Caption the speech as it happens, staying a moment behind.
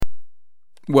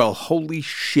Well, holy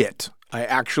shit. I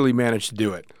actually managed to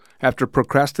do it. After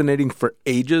procrastinating for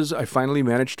ages, I finally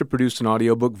managed to produce an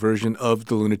audiobook version of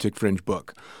the Lunatic Fringe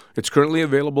book. It's currently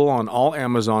available on all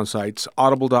Amazon sites,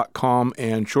 audible.com,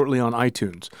 and shortly on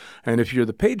iTunes. And if you're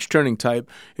the page-turning type,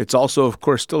 it's also, of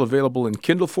course, still available in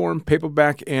Kindle form,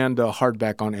 paperback, and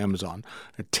hardback on Amazon.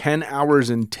 10 hours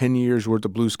and 10 years worth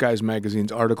of Blue Skies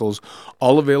Magazine's articles,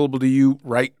 all available to you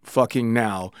right fucking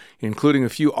now, including a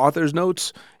few author's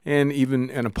notes and even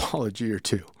an apology or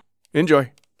two.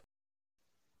 Enjoy.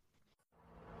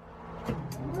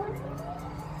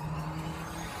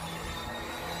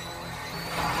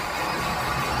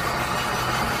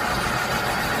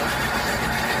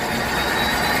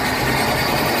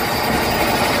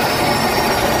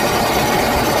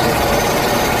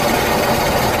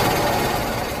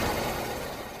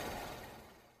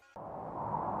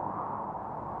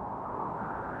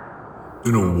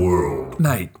 In a world.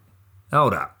 Mate,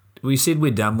 hold up. We said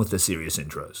we're done with the serious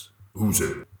intros. Who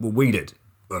said? Well, we did.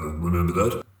 I don't remember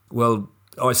that. Well,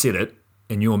 I said it,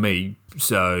 and you're me,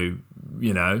 so,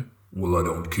 you know. Well, I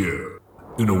don't care.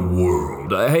 In a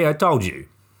world. Hey, I told you.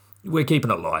 We're keeping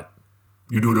it light.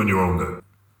 You do it on your own then.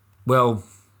 Well,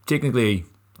 technically,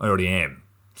 I already am.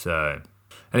 So,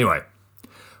 anyway.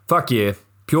 Fuck yeah.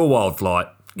 Pure wild flight.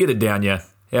 Get it down ya.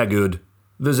 How good?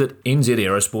 Visit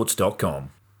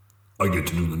nzaerosports.com. I get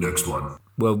to do the next one.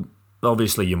 Well,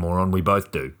 obviously, you moron. We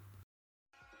both do.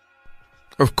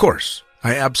 Of course,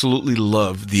 I absolutely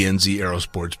love the NZ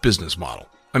Aerosports business model.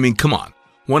 I mean, come on.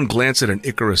 One glance at an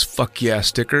Icarus fuck yeah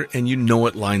sticker and you know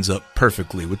it lines up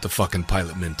perfectly with the fucking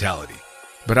pilot mentality.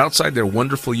 But outside their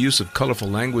wonderful use of colorful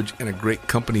language and a great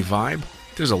company vibe,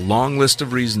 there's a long list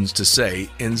of reasons to say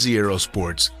NZ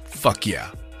Aerosports fuck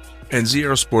yeah. NZ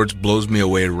Aerosports blows me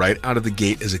away right out of the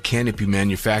gate as a canopy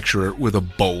manufacturer with a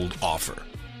bold offer.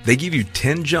 They give you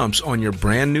 10 jumps on your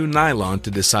brand new nylon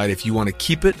to decide if you want to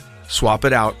keep it, swap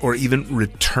it out, or even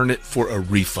return it for a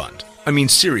refund. I mean,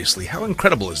 seriously, how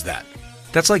incredible is that?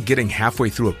 That's like getting halfway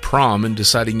through a prom and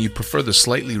deciding you prefer the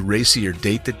slightly racier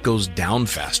date that goes down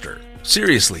faster.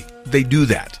 Seriously, they do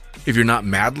that. If you're not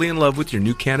madly in love with your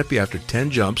new canopy after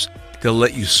 10 jumps, they'll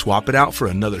let you swap it out for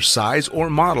another size or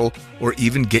model, or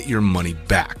even get your money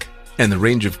back. And the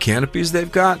range of canopies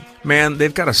they've got? Man,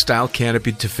 they've got a style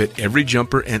canopy to fit every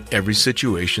jumper and every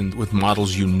situation with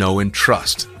models you know and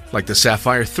trust, like the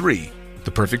Sapphire 3,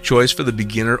 the perfect choice for the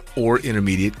beginner or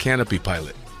intermediate canopy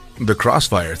pilot. The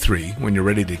Crossfire 3, when you're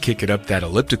ready to kick it up that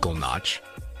elliptical notch.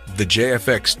 The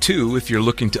JFX 2, if you're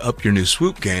looking to up your new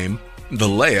swoop game. The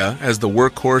Leia as the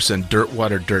workhorse and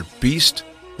dirtwater dirt beast.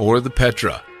 Or the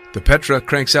Petra. The Petra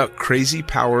cranks out crazy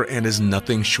power and is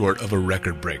nothing short of a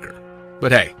record breaker.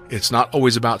 But hey, it's not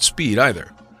always about speed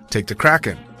either. Take the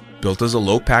Kraken. Built as a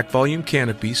low pack volume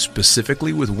canopy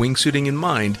specifically with wingsuiting in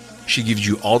mind, she gives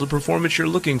you all the performance you're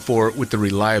looking for with the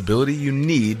reliability you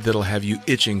need that'll have you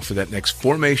itching for that next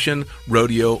formation,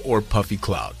 rodeo, or puffy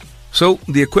cloud. So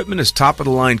the equipment is top of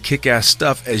the line kick-ass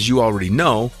stuff as you already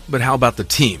know, but how about the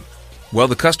team? Well,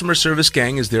 the customer service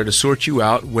gang is there to sort you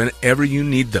out whenever you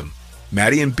need them.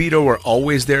 Maddie and Beto are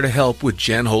always there to help with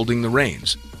Jen holding the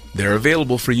reins. They're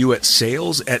available for you at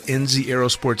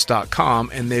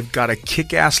sales@nzaerosports.com, and they've got a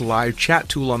kick-ass live chat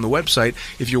tool on the website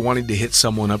if you're wanting to hit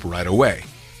someone up right away.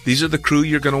 These are the crew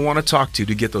you're going to want to talk to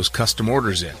get those custom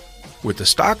orders in. With the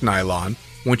stock nylon,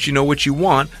 once you know what you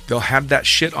want, they'll have that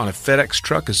shit on a FedEx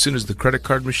truck as soon as the credit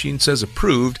card machine says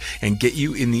approved and get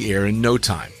you in the air in no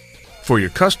time. For your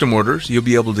custom orders, you'll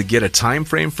be able to get a time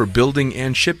frame for building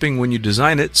and shipping when you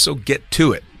design it, so get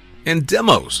to it. And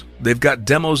demos. They've got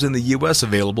demos in the US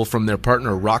available from their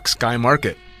partner Rock Sky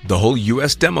Market. The whole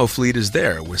US demo fleet is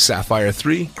there with Sapphire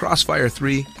 3, Crossfire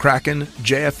 3, Kraken,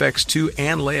 JFX2,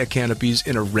 and Leia canopies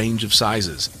in a range of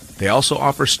sizes. They also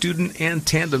offer student and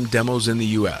tandem demos in the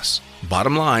US.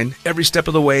 Bottom line, every step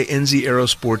of the way, NZ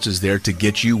Aerosports is there to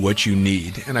get you what you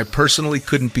need, and I personally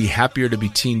couldn't be happier to be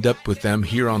teamed up with them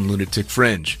here on Lunatic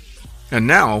Fringe. And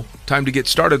now, time to get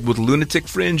started with Lunatic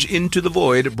Fringe Into the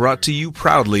Void, brought to you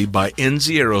proudly by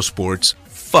NZ Aerosports.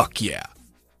 Fuck yeah.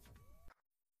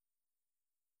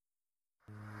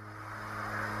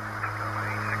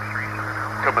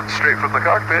 Coming straight from the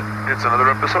cockpit, it's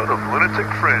another episode of Lunatic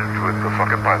Fringe with the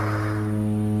fucking pilot.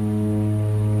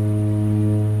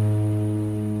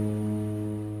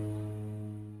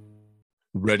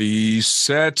 Ready,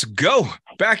 set, go.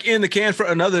 Back in the can for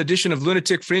another edition of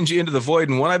Lunatic Fringe Into the Void,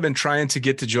 and one I've been trying to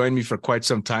get to join me for quite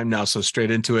some time now, so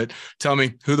straight into it. Tell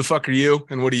me, who the fuck are you,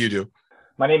 and what do you do?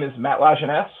 My name is Matt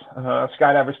Lajeunesse.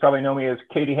 Skydivers probably know me as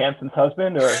Katie Hansen's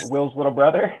husband or Will's little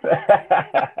brother.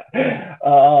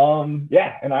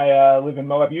 And I live in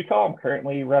Moab, Utah. I'm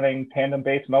currently running Tandem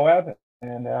BASE Moab,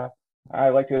 and I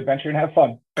like to adventure and have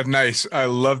fun. Nice. I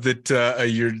love that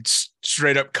you're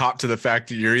straight up cop to the fact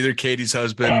that you're either Katie's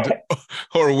husband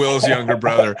or Will's younger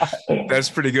brother. That's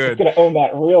pretty good. Just gonna own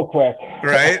that real quick.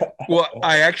 Right. Well,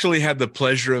 I actually had the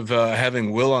pleasure of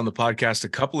having Will on the podcast a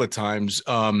couple of times.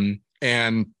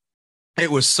 And it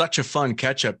was such a fun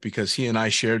catch up because he and I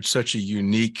shared such a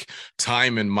unique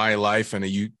time in my life and a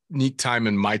unique time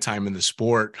in my time in the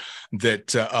sport that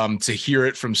to hear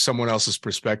it from someone else's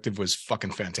perspective was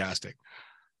fucking fantastic.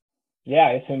 Yeah,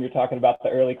 I assume you're talking about the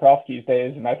early CrossKeys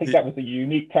days, and I think that was a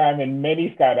unique time in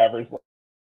many skydivers.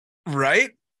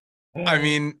 Right. I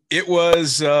mean, it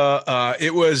was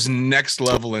next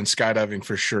level in skydiving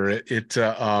for sure.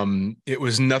 It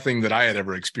was nothing that I had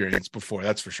ever experienced before.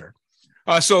 That's for sure.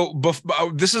 So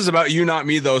this is about you, not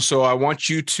me, though. So I want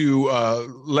you to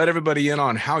let everybody in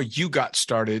on how you got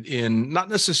started in not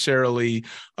necessarily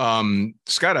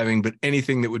skydiving, but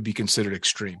anything that would be considered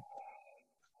extreme.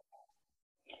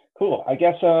 Cool. I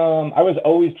guess I was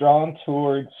always drawn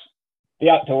towards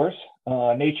the outdoors,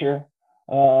 nature,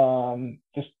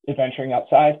 just adventuring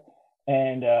outside.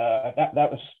 And that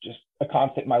was just a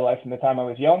constant in my life from the time I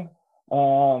was young.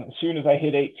 As soon as I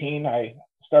hit 18, I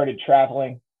started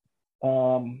traveling.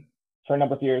 For a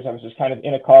number of years, I was just kind of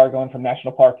in a car going from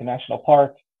national park to national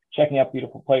park, checking out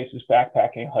beautiful places,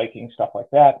 backpacking, hiking, stuff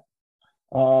like that.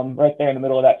 Right there in the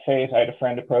middle of that phase, I had a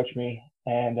friend approach me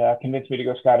and convinced me to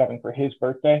go skydiving for his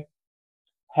birthday.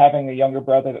 Having a younger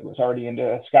brother that was already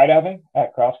into skydiving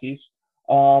at CrossKeys,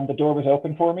 the door was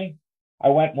open for me. I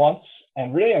went once,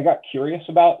 and really I got curious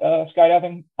about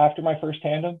skydiving after my first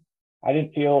tandem. I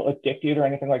didn't feel addicted or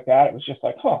anything like that. It was just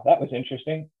like, that was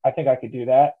interesting. I think I could do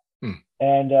that.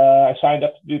 And I signed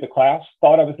up to do the class,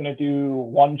 thought I was going to do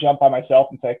one jump by myself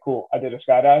and say, cool, I did a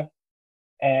skydive.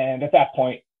 And at that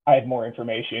point, I had more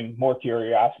information, more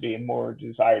curiosity, and more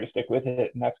desire to stick with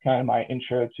it. And that's kind of my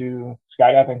intro to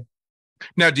skydiving.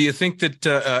 Now, do you think that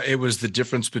it was the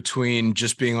difference between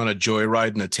just being on a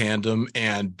joyride in a tandem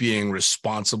and being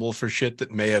responsible for shit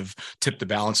that may have tipped the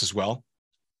balance as well?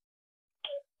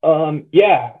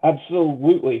 Yeah,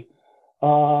 absolutely.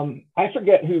 I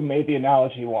forget who made the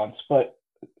analogy once, but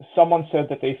someone said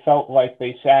that they felt like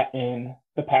they sat in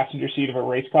the passenger seat of a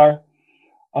race car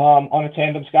on a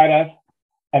tandem skydive,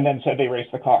 and then said they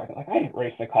raced the car. They're like, I didn't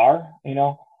race the car. You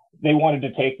know, they wanted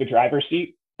to take the driver's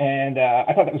seat. And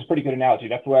I thought that was a pretty good analogy.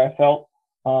 That's the way I felt.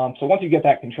 So once you get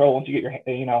that control, once you get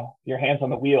your hands on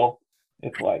the wheel,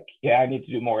 it's like, yeah, I need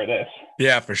to do more of this.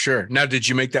 Yeah, for sure. Now, did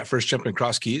you make that first jump in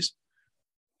CrossKeys?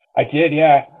 I did,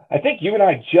 yeah. I think you and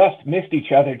I just missed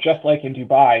each other, just like in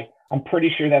Dubai. I'm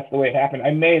pretty sure that's the way it happened.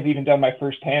 I may have even done my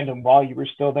first tandem while you were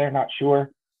still there, not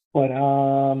sure. But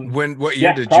what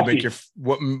year did you make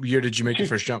your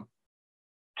first jump?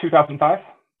 2005.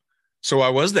 So I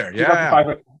was there.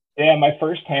 Yeah. Yeah, my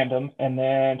first tandem, and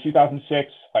then 2006,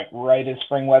 like right as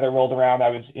spring weather rolled around, I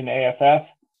was in AFF,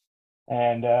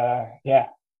 and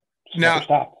never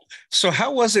stopped. So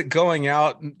how was it going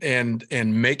out and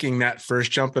making that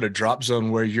first jump at a drop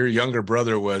zone where your younger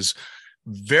brother was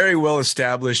very well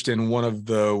established in one of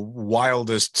the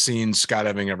wildest scenes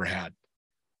skydiving ever had?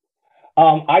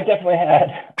 I definitely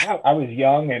I was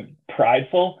young and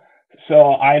prideful,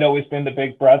 so I'd always been the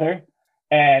big brother.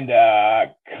 And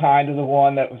kind of the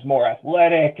one that was more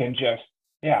athletic and just,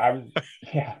 and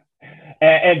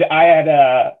I had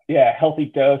a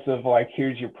healthy dose of like,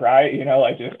 here's your pride,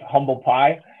 like just humble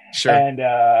pie. Sure. And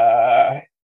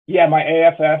my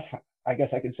AFF, I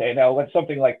guess I could say no, when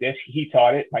something like this, he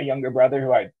taught it. My younger brother,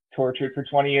 who I tortured for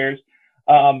 20 years.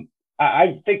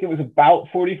 I think it was about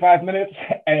 45 minutes,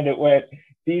 and it went,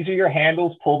 these are your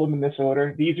handles, pull them in this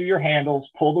order. These are your handles,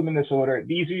 pull them in this order.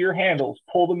 These are your handles,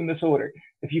 pull them in this order.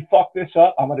 If you fuck this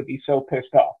up, I'm going to be so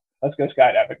pissed off. Let's go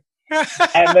skydiving.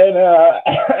 And then,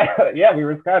 we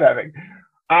were skydiving.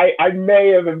 I may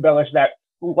have embellished that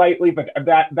slightly, but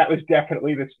that was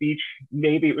definitely the speech.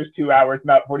 Maybe it was 2 hours,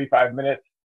 not 45 minutes.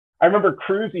 I remember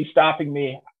Cruzy stopping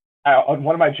me on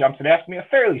one of my jumps and asked me a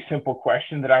fairly simple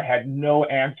question that I had no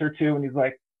answer to. And he's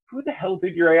like, who the hell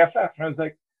did your AFF? And I was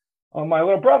like, oh, my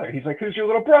little brother. He's like, who's your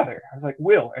little brother? I was like,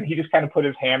 Will. And he just kind of put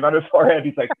his hand on his forehead.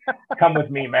 He's like, come with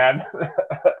me, man.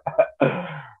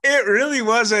 It really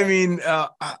was. I mean,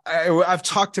 I've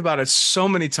talked about it so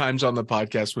many times on the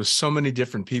podcast with so many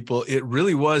different people. It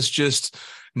really was just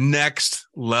next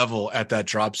level at that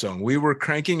drop zone. We were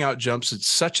cranking out jumps at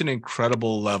such an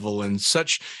incredible level and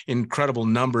such incredible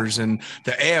numbers. And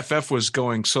the AFF was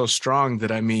going so strong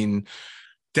that, I mean,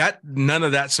 that none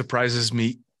of that surprises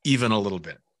me even a little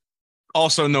bit.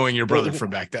 Also knowing your brother from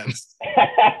back then.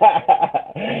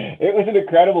 It was an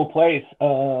incredible place.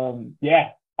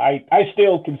 I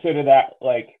still consider that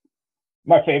like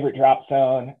my favorite drop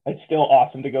zone. It's still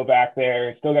awesome to go back there.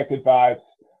 It's still got good vibes,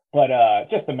 but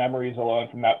just the memories alone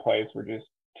from that place were just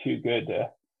too good to.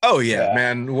 Oh yeah,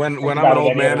 man. When I'm an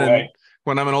old man and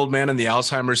when I'm an old man and the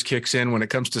Alzheimer's kicks in, when it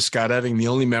comes to skydiving, the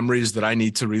only memories that I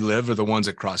need to relive are the ones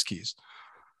at CrossKeys.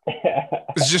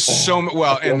 It's just so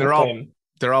well, and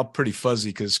they're all pretty fuzzy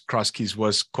because CrossKeys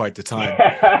was quite the time.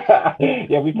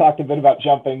 Yeah, we talked a bit about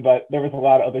jumping, but there was a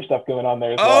lot of other stuff going on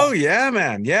there as well. Oh yeah,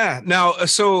 man. Yeah. Now,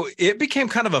 so it became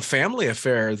kind of a family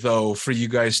affair though for you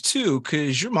guys too,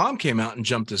 because your mom came out and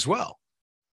jumped as well.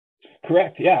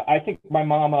 Correct. Yeah, I think my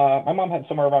mom had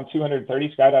somewhere around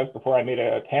 230 skydives before I made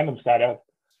a tandem skydive.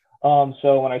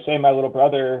 So when I say my little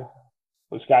brother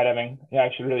was skydiving, yeah,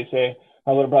 I should really say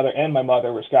my little brother and my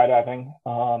mother were skydiving.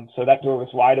 So that door was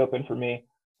wide open for me.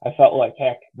 I felt like,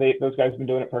 heck, those guys have been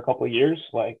doing it for a couple of years.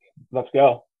 Like, let's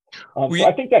go. So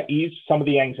I think that eased some of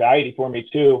the anxiety for me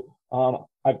too.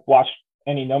 I've watched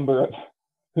any number of,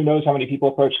 who knows how many people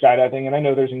approach skydiving, and I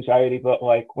know there's anxiety, but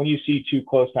like when you see two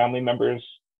close family members,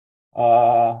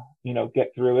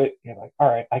 get through it, you're like, all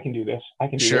right, I can do this. I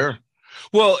can do Sure. this.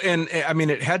 Well, and I mean,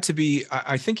 it had to be,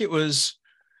 I think it was,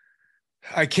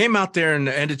 I came out there in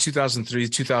the end of 2003,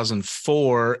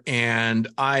 2004, and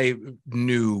I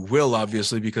knew Will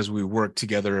obviously because we worked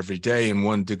together every day in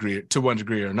one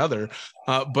degree or another.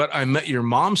 But I met your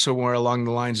mom somewhere along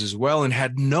the lines as well and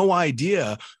had no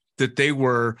idea that they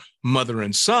were mother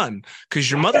and son, because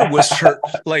your mother was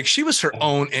she was her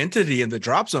own entity in the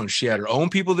drop zone. She had her own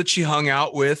people that she hung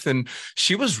out with, and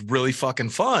she was really fucking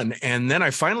fun. And then I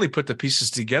finally put the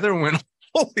pieces together and went,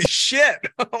 holy shit.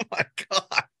 Oh my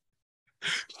God.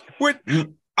 What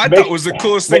I thought was the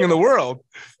coolest thing in the world.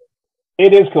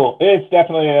 It is cool. It's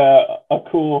definitely a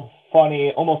cool,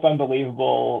 funny, almost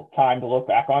unbelievable time to look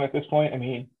back on at this point. I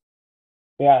mean,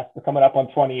 yeah, we're coming up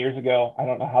on 20 years ago. I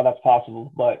don't know how that's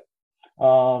possible, but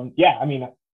yeah, I mean,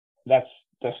 that's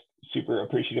just super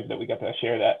appreciative that we got to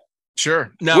share that.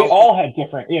 Sure. Now, we all had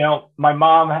different, my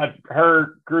mom had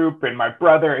her group, and my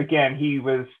brother, again, he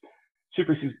was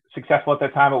super successful at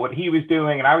that time at what he was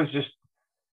doing, and I was just,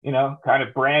 kind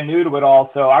of brand new to it all.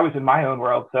 So I was in my own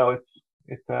world. So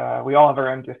it's we all have our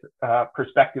own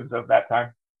perspectives of that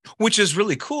time. Which is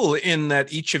really cool in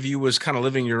that each of you was kind of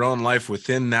living your own life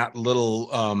within that little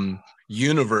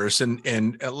universe.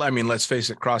 And I mean, let's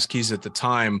face it, CrossKeys at the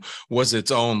time was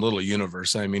its own little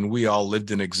universe. I mean, we all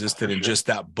lived and existed in just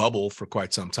that bubble for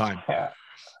quite some time. Yeah.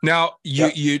 Now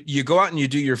you go out and you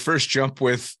do your first jump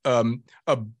with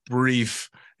a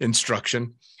brief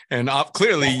instruction. And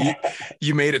clearly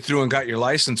you made it through and got your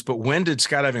license. But when did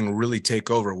skydiving really take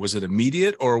over? Was it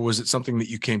immediate, or was it something that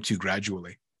you came to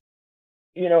gradually?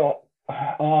 For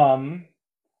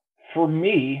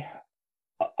me,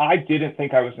 I didn't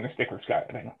think I was going to stick with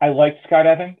skydiving. I liked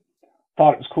skydiving,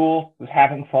 thought it was cool, was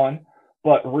having fun.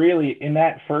 But really, in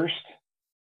that first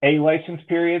A license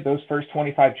period, those first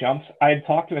 25 jumps, I had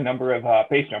talked to a number of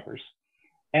base jumpers.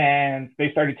 And they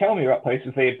started telling me about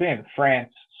places they had been: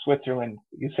 France, Switzerland,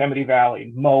 Yosemite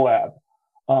Valley, Moab.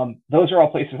 Those are all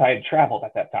places I had traveled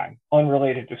at that time,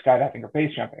 unrelated to skydiving or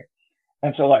base jumping.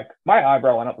 And so like my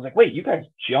eyebrow went up. I was like, wait, you guys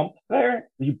jumped there?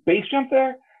 You base jump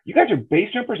there? You guys are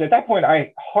base jumpers? At that point,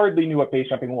 I hardly knew what base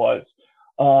jumping was.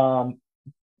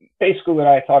 Basically what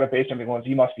I thought of base jumping was,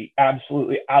 you must be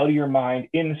absolutely out of your mind,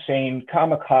 insane,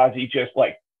 kamikaze, just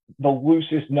like the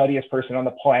loosest, nuttiest person on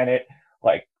the planet,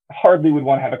 like hardly would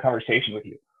want to have a conversation with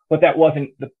you. But that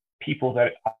wasn't the people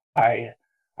that I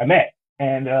met.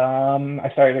 And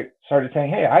I started saying,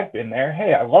 hey, I've been there.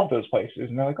 Hey, I love those places.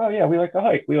 And they're like, oh yeah, we like to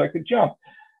hike, we like to jump.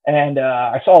 And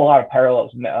I saw a lot of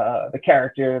parallels in the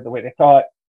character, the way they thought.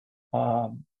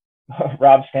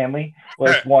 Rob's family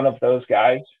was one of those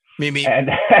guys. Me. And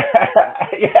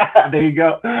yeah, there you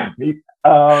go.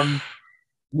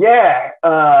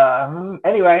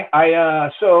 Anyway,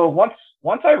 so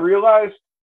once I realized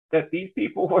that these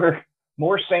people were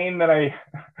more sane than I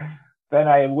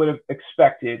would have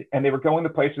expected, and they were going to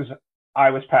places I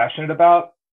was passionate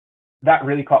about, that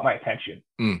really caught my attention.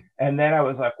 And then I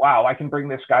was like, wow, I can bring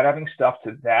this skydiving stuff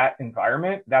to that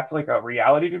environment. That's like a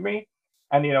reality to me.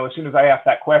 And, as soon as I asked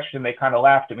that question, they kind of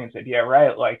laughed at me and said, yeah,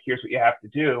 right. Like, here's what you have to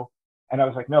do. And I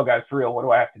was like, no, guys, for real, what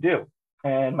do I have to do?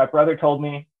 And my brother told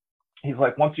me, he's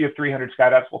like, once you have 300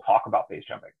 skydives, we'll talk about base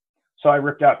jumping. So I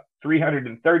ripped out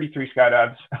 333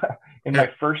 skydives in my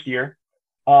first year,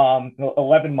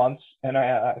 11 months. And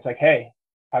I was like, hey,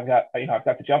 I've got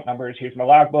the jump numbers. Here's my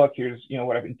logbook. Here's,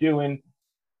 what I've been doing.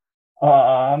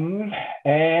 And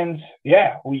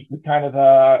yeah, we kind of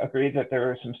agreed that there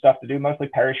was some stuff to do, mostly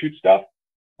parachute stuff,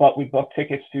 but we booked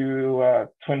tickets to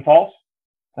Twin Falls.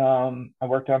 I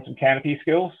worked on some canopy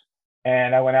skills,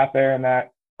 and I went out there in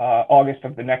that August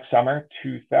of the next summer,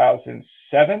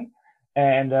 2007,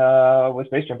 and was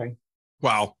base jumping.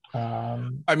 Wow.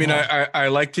 I mean, I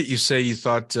like that you say you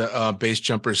thought base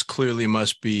jumpers clearly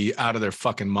must be out of their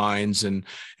fucking minds, and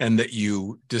that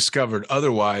you discovered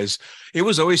otherwise. It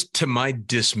was always to my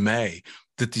dismay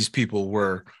that these people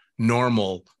were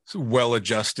normal,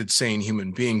 well-adjusted, sane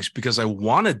human beings, because I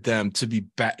wanted them to be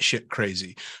batshit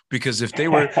crazy. Because if they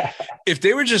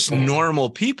were just normal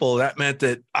people, that meant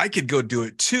that I could go do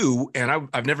it too. And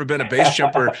I've never been a base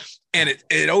jumper, and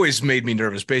it always made me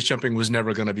nervous. Base jumping was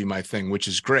never going to be my thing, which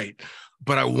is great.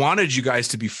 But I wanted you guys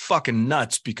to be fucking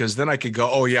nuts, because then I could go,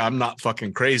 oh yeah, I'm not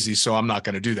fucking crazy, so I'm not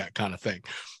going to do that kind of thing.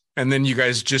 And then you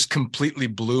guys just completely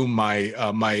blew my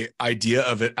my idea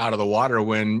of it out of the water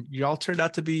when y'all turned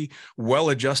out to be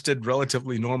well-adjusted,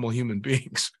 relatively normal human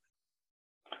beings.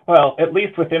 Well, at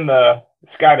least within the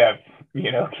skydive,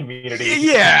 community.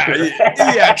 Yeah,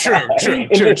 true. In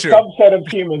this subset of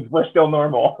humans, we're still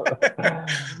normal.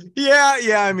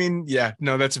 Yeah. I mean, yeah,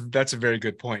 no, that's a very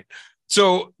good point.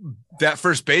 So that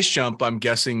first base jump, I'm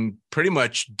guessing, pretty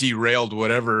much derailed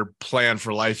whatever plan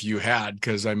for life you had,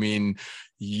 because I mean,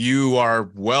 you are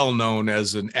well known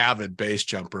as an avid base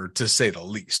jumper, to say the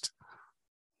least.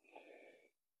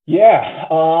 Yeah.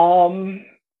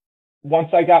 Once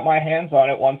I got my hands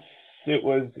on it, once it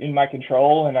was in my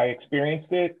control and I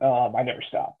experienced it, I never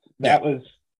stopped. That was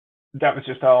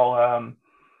just all.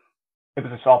 It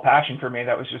was just all passion for me.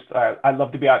 That was just I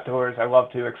love to be outdoors. I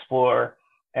love to explore,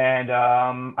 and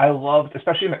I loved,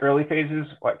 especially in the early phases,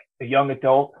 like a young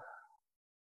adult.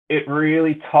 It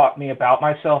really taught me about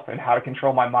myself and how to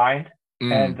control my mind.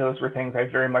 And those were things I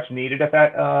very much needed at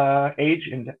that age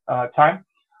and time.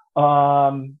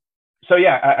 So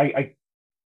yeah,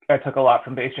 I took a lot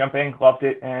from base jumping, loved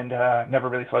it, and never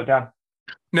really slowed down.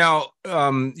 Now,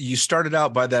 you started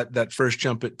out by that first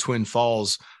jump at Twin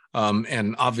Falls,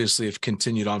 and obviously have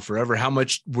continued on forever. How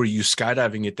much were you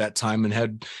skydiving at that time,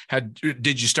 and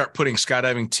did you start putting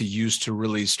skydiving to use to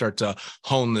really start to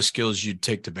hone the skills you'd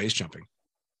take to base jumping?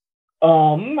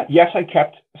 Yes, I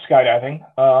kept skydiving,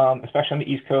 especially on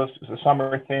the East Coast. It was a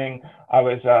summer thing. I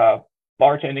was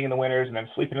bartending in the winters and then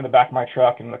sleeping in the back of my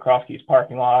truck in the CrossKeys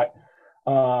parking lot.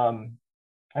 I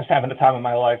was having the time of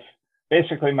my life.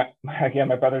 Basically, my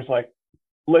brother's like,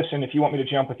 listen, if you want me to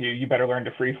jump with you, you better learn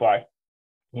to free fly.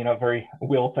 Very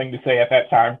Will thing to say at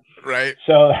that time. Right.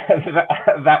 So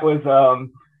that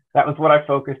was what I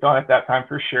focused on at that time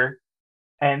for sure.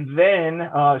 And then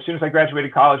as soon as I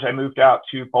graduated college, I moved out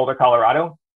to Boulder,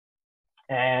 Colorado.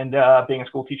 And being a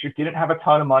school teacher, didn't have a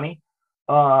ton of money.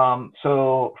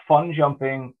 So fun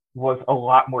jumping was a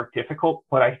lot more difficult,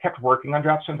 but I kept working on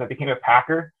drop zones. I became a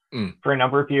packer for a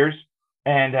number of years.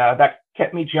 And that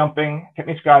kept me jumping, kept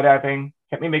me skydiving,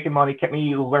 kept me making money, kept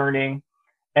me learning.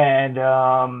 And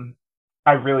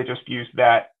I really just used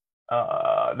that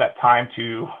time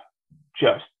to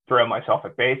just throw myself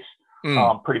at base.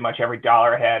 Pretty much every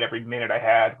dollar I had, every minute I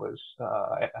had was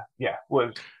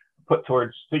put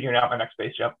towards figuring out my next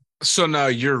base jump. So now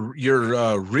your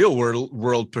real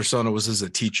world persona was as a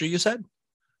teacher, you said?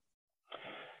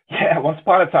 Yeah, once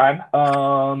upon a time.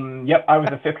 Yep, I was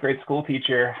a fifth grade school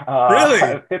teacher.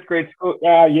 Really? Fifth grade school.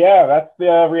 Yeah, that's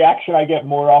the reaction I get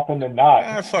more often than not.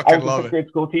 I fucking love it. I was a fifth grade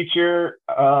school teacher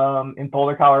in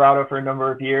Boulder, Colorado for a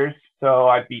number of years. So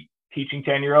I'd be teaching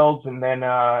 10-year-olds and then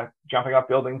jumping up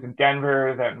buildings in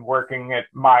Denver, then working at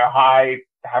Mile High,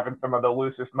 having some of the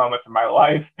loosest moments of my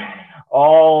life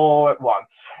all at once.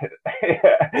 And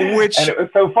it was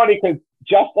so funny because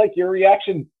just like your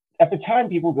reaction at the time,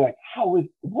 people would be like,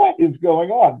 what is going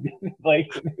on? Like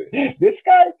this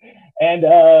guy? And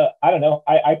I don't know.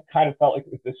 I kind of felt like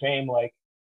it was the same, like,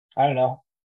 I don't know,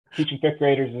 teaching fifth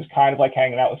graders is kind of like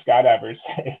hanging out with skydivers.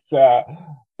 It's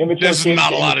immature. There's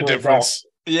not a lot of difference.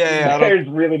 Yeah, there's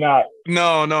really not.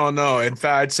 No. In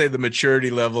fact, I'd say the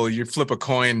maturity level, you flip a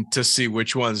coin to see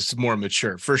which one's more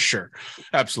mature, for sure.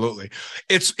 Absolutely.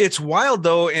 It's wild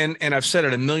though, and I've said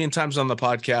it a million times on the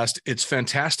podcast. It's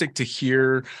fantastic to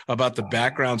hear about the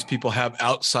backgrounds people have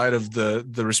outside of the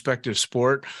respective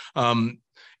sport. And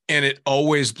it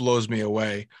always blows me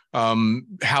away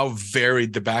how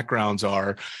varied the backgrounds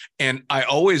are. And I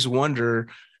always wonder,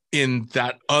 in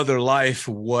that other life,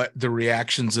 what the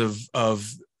reactions of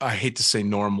I hate to say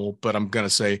normal, but I'm going to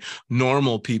say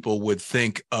normal people would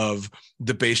think of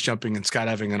the base jumping and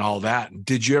skydiving and all that.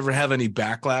 Did you ever have any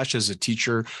backlash as a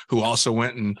teacher who also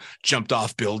went and jumped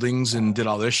off buildings and did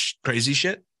all this crazy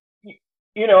shit?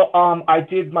 I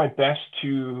did my best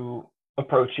to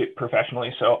approach it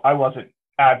professionally. So I wasn't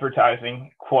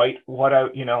advertising quite what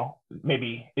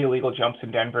maybe illegal jumps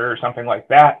in Denver or something like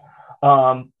that.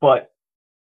 But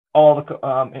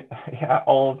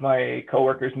all of my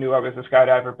coworkers knew I was a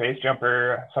skydiver, base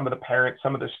jumper. Some of the parents,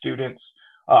 some of the students.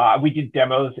 We did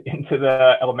demos into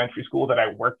the elementary school that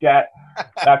I worked at.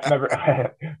 That's never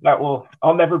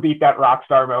I'll never beat that rock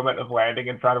star moment of landing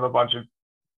in front of a bunch of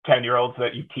 10-year-olds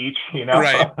that you teach, you know?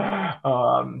 Right.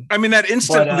 I mean, that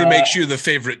instantly makes you the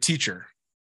favorite teacher.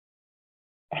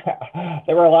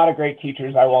 There were a lot of great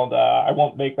teachers. I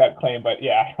won't make that claim, but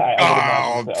yeah.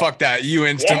 I would imagine so. Fuck that. You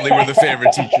instantly were the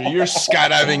favorite teacher. You're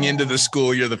skydiving into the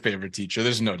school. You're the favorite teacher.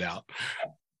 There's no doubt.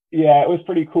 Yeah, it was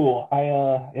pretty cool.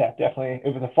 Definitely.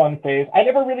 It was a fun phase. I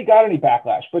never really got any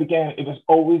backlash, but again, it was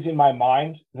always in my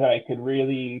mind that I could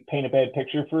really paint a bad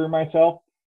picture for myself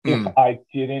if I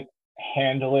didn't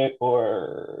handle it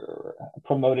or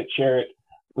promote it, share it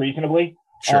reasonably.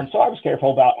 Sure. So I was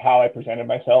careful about how I presented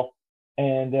myself.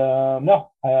 And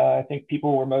I think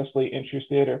people were mostly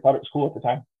interested or thought it was cool at the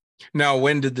time. Now,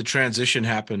 when did the transition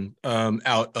happen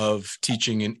out of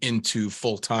teaching and into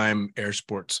full-time air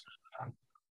sports?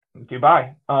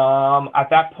 Dubai. At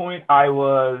that point, I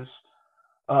was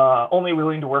only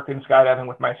willing to work in skydiving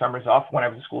with my summers off when I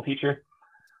was a school teacher.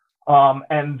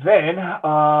 And then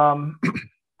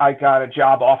I got a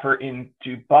job offer in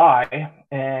Dubai,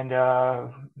 and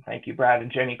thank you, Brad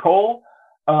and Jenny Cole.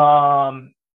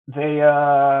 They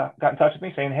got in touch with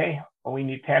me saying, hey, we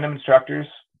need tandem instructors.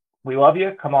 We love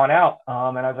you. Come on out.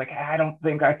 And I was like, I don't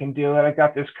think I can do it. I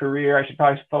got this career. I should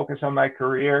probably focus on my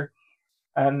career.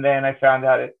 And then I found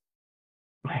out it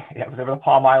was over the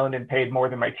Palm Island and paid more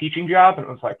than my teaching job. And it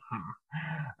was like,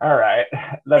 all right,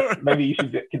 maybe you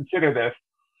should consider this.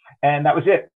 And that was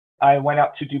it. I went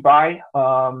out to Dubai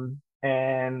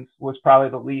and was probably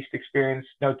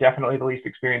definitely the least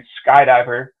experienced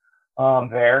skydiver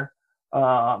there.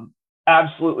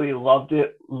 Absolutely loved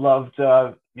it.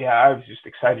 I was just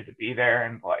excited to be there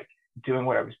and like doing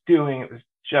what I was doing. It was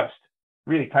just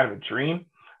really kind of a dream.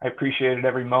 I appreciated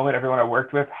every moment. Everyone I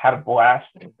worked with had a blast.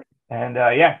 And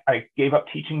I gave up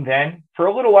teaching then. For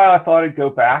a little while, I thought I'd go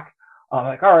back. I'm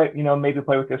like, all right, maybe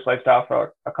play with this lifestyle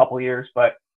for a couple of years.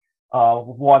 But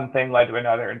one thing led to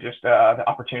another, and just the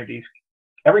opportunities.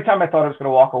 Every time I thought I was going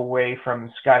to walk away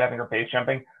from skydiving or base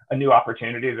jumping, a new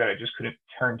opportunity that I just couldn't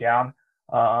turn down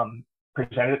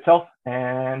presented itself,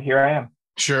 and here I am.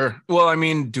 Sure. Well, I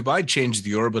mean, Dubai changed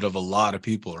the orbit of a lot of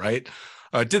people, right?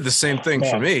 It did the same thing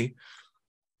for me.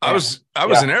 I was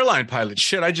an airline pilot.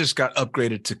 Shit, I just got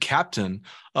upgraded to captain,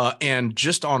 and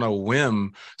just on a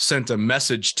whim sent a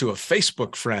message to a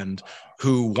Facebook friend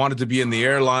who wanted to be in the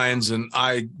airlines, and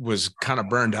I was kind of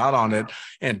burned out on it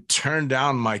and turned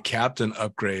down my captain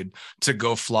upgrade to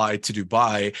go fly to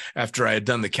Dubai after I had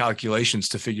done the calculations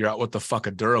to figure out what the fuck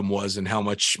a dirham was and how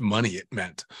much money it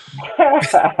meant.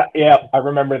 Yeah, I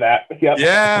remember that. Yep.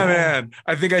 Yeah, man.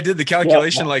 I think I did the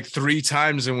calculation like 3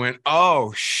 times and went,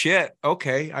 oh, shit.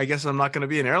 Okay, I guess I'm not going to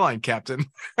be an airline captain.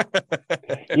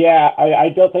 Yeah, I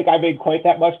don't think I made quite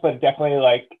that much, but definitely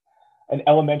like an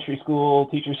elementary school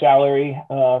teacher salary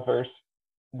versus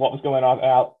what was going on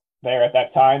out there at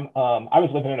that time. I was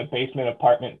living in a basement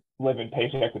apartment, living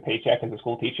paycheck to paycheck as a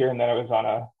school teacher, and then I was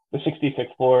on the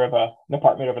 66th floor of an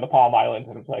apartment over the Palm Islands,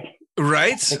 and it was like,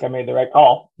 right? I think I made the right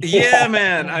call. Yeah,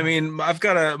 man. I mean,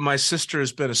 my sister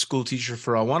has been a school teacher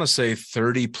for, I want to say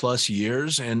 30 plus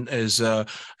years. And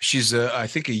she's I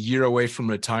think a year away from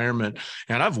retirement.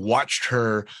 And I've watched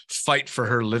her fight for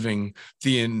her living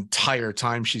the entire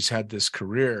time she's had this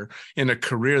career, in a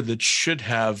career that should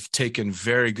have taken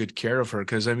very good care of her.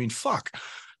 Cause I mean, fuck,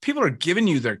 people are giving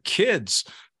you their kids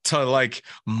to like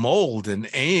mold and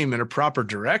aim in a proper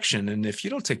direction. And if you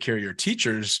don't take care of your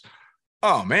teachers,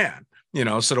 oh man,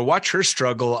 so to watch her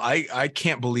struggle, I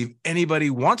can't believe anybody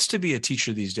wants to be a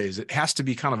teacher these days. It has to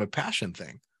be kind of a passion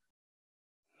thing.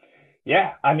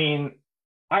 Yeah. I mean,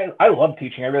 I love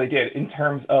teaching. I really did, in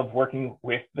terms of working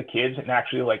with the kids and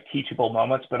actually like teachable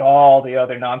moments, but all the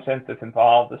other nonsense that's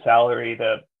involved, the salary,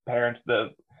 the parents,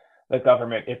 the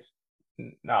government, it's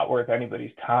not worth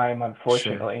anybody's time,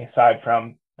 unfortunately, aside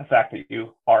from the fact that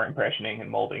you are impressioning and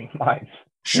molding minds.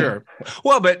 Sure.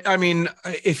 Well, but I mean,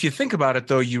 if you think about it,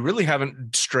 though, you really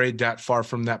haven't strayed that far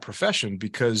from that profession,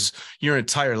 because your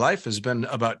entire life has been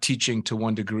about teaching to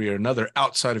one degree or another.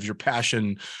 Outside of your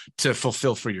passion to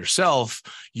fulfill for yourself,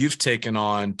 you've taken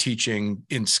on teaching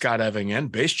in skydiving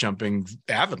and base jumping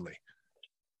avidly.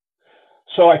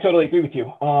 So I totally agree with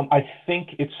you. I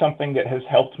think it's something that has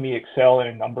helped me excel in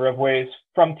a number of ways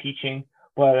from teaching,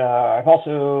 but I've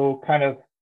also kind of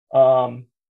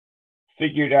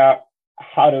figured out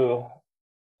how to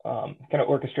kind of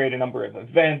orchestrate a number of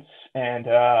events and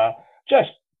just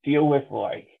deal with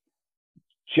like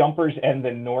jumpers and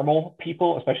the normal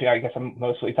people, especially I guess I'm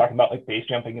mostly talking about like base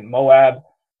jumping in Moab.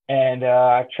 and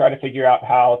try to figure out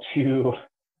how to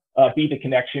be the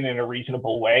connection in a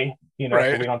reasonable way, so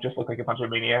we don't just look like a bunch of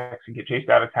maniacs and get chased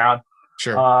out of town.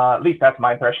 Sure. At least that's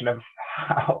my impression of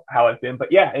how it's been.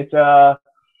 But yeah, it's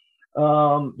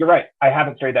you're right. I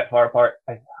haven't strayed that far apart.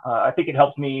 I think it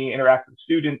helps me interact with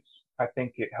students. I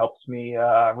think it helps me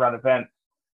run events,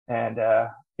 and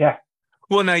yeah.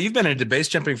 Well, now you've been into base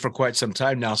jumping for quite some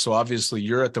time now, so obviously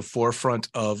you're at the forefront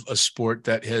of a sport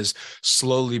that has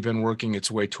slowly been working its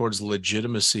way towards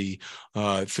legitimacy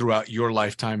throughout your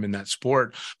lifetime in that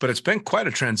sport. But it's been quite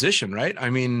a transition, right? I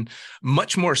mean,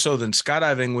 much more so than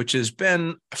skydiving, which has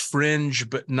been fringe,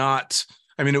 but not.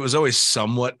 I mean, it was always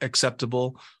somewhat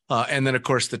acceptable. And then, of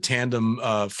course, the tandem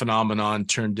phenomenon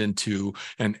turned into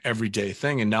an everyday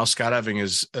thing. And now skydiving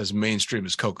is as mainstream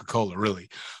as Coca-Cola, really.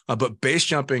 But base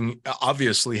jumping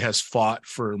obviously has fought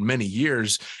for many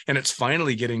years. And it's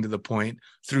finally getting to the point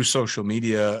through social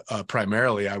media,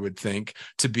 primarily, I would think,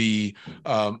 to be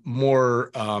more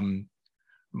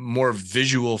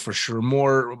visual for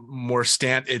sure,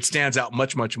 it stands out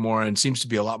much more and seems to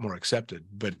be a lot more accepted.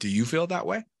 But do you feel that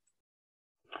way?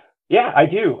 Yeah, I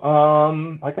do.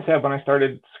 Like I said, when I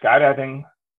started skydiving,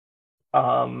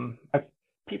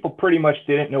 people pretty much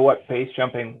didn't know what base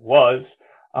jumping was.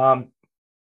 But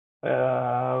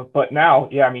now,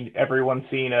 yeah, I mean, everyone's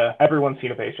seen a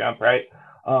base jump, right?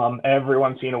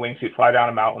 Everyone's seen a wingsuit fly down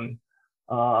a mountain.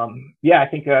 Yeah, I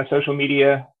think social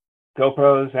media,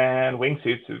 GoPros, and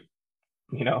wingsuits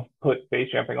have, put base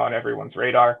jumping on everyone's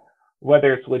radar.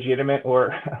 Whether it's legitimate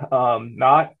or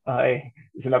not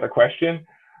is another question.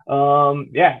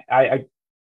 Yeah,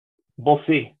 we'll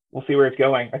see where it's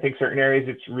going. I think certain areas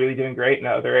it's really doing great, and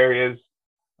other areas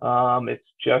it's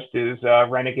just as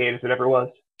renegade as it ever was.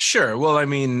 Sure. Well, I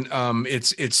mean,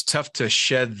 it's tough to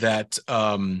shed that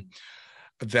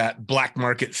black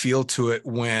market feel to it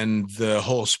when the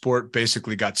whole sport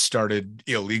basically got started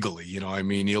illegally. I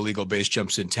mean, illegal base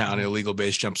jumps in town, illegal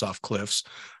base jumps off cliffs.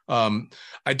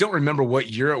 I don't remember what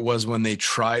year it was when they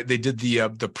did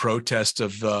the protest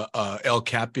of El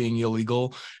Cap being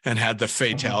illegal and had the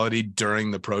fatality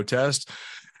during the protest.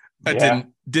 That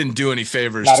didn't do any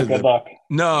favors to good luck.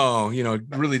 No,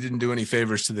 really didn't do any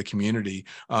favors to the community.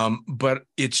 But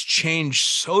it's changed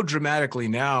so dramatically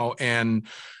now, and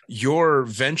your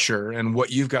venture and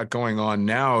what you've got going on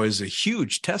now is a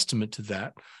huge testament to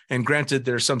that. And granted,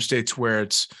 there are some states where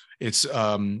it's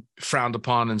frowned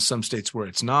upon and some states where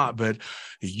it's not, but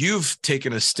you've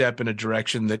taken a step in a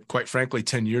direction that, quite frankly,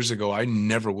 10 years ago, I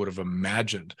never would have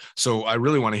imagined. So I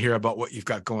really want to hear about what you've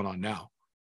got going on now.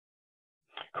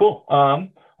 Cool.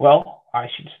 Well, I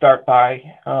should start by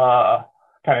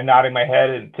kind of nodding my head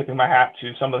and tipping my hat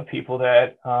to some of the people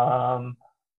that,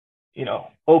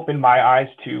 opened my eyes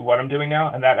to what I'm doing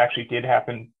now. And that actually did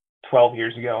happen 12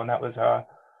 years ago. And that was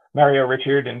Mario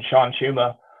Richard and Sean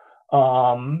Schuma.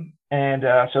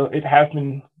 So it has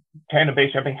been, tandem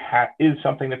base jumping is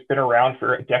something that's been around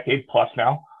for a decade plus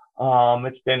now.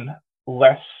 It's been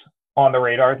less on the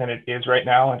radar than it is right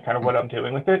now, and kind of what I'm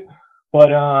doing with it.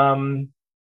 But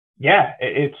yeah,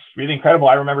 it's really incredible.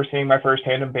 I remember seeing my first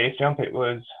tandem base jump. It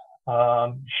was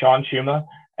Sean Schuma,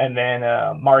 and then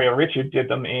Mario Richard did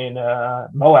them in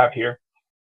Moab here.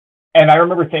 And I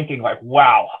remember thinking, like,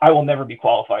 wow, I will never be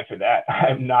qualified for that.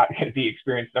 I'm not going to be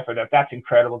experienced enough for that. That's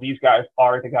incredible. These guys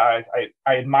are the guys.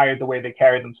 I admired the way they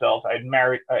carried themselves. I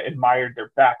admired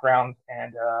their backgrounds,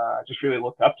 and just really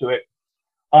looked up to it.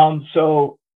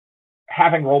 So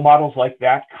having role models like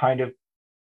that kind of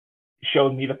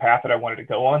showed me the path that I wanted to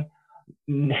go on.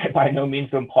 By no means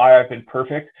to imply I've been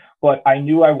perfect, but I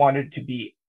knew I wanted to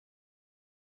be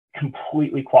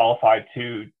completely qualified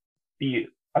to be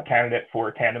a candidate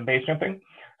for tandem base jumping.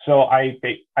 So I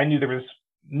knew there was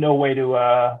no way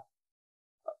to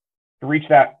reach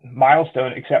that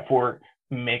milestone except for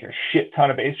make a shit ton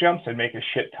of base jumps and make a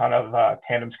shit ton of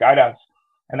tandem skydives.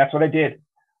 And that's what I did.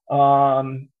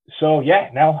 So yeah,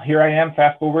 now here I am,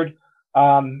 fast forward.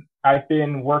 I've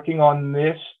been working on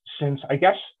this since, I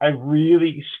guess I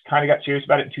really kind of got serious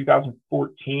about it in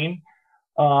 2014.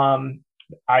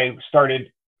 I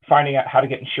started finding out how to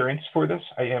get insurance for this.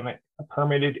 I am a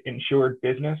permitted insured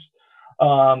business.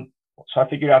 So I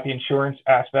figured out the insurance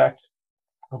aspect.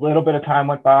 A little bit of time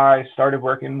went by, started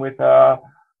working with the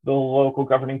local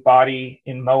governing body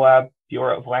in Moab,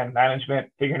 Bureau of Land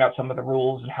Management, figuring out some of the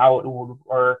rules and how it would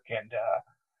work. And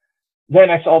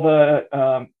then I saw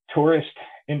the tourist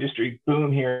industry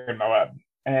boom here in Moab.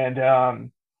 And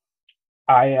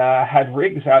I had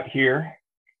rigs out here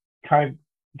kind of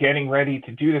getting ready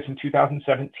to do this in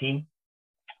 2017.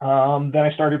 Then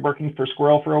I started working for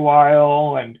Squirrel for a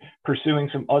while and pursuing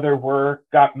some other work,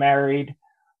 got married.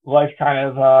 Life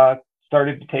kind of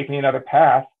started to take me another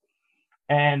path.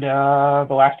 And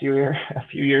the last few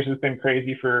years has been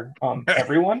crazy for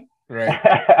everyone. Right.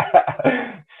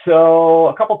 So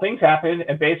a couple things happened,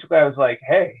 and basically I was like,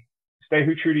 hey, stay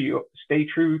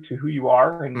true to who you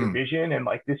are and your vision, and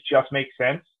like this just makes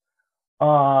sense.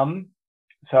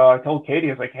 So I told Katie,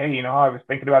 I was like, hey, I was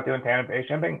thinking about doing tandem base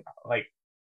jumping. Like,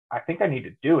 I think I need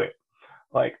to do it.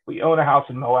 Like, we own a house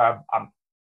in Moab.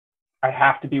 I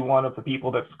have to be one of the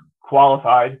people that's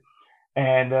qualified.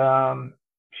 And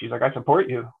she's like, I support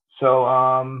you.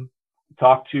 So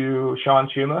talked to Sean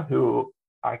Schuma, who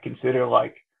I consider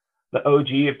like the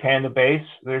OG of tandem base.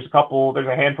 There's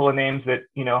a handful of names that,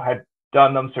 had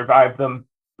done them, survived them,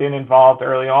 been involved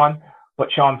early on.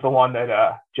 But Sean's the one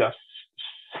that just,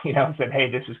 said,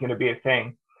 hey, this is going to be a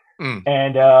thing.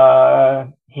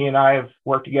 And he and I have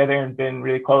worked together and been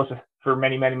really close for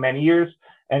many, many, many years.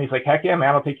 And he's like, heck yeah,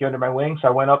 man, I'll take you under my wing. So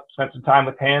I went up, spent some time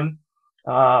with him.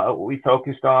 We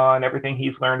focused on everything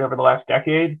he's learned over the last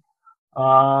decade.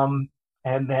 And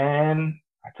then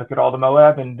I took it all to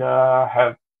Moab and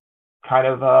have kind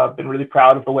of been really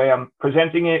proud of the way I'm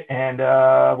presenting it and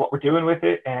what we're doing with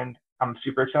it. And I'm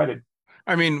super excited.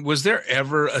 I mean, was there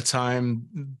ever a time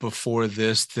before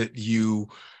this that you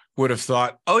would have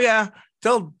thought, oh yeah,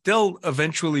 there'll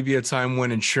eventually be a time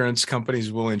when insurance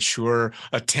companies will insure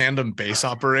a tandem base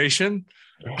operation?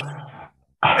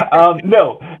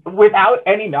 No, without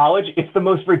any knowledge, it's the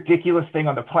most ridiculous thing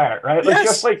on the planet, right? Like,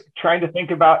 just like trying to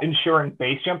think about insuring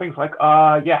base jumping, it's like,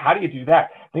 yeah, how do you do that?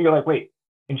 Then you're like, wait,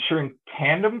 insuring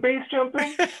tandem base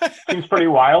jumping seems pretty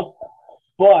wild.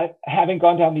 But having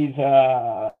gone down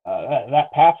that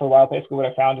path for a while, basically what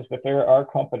I found is that there are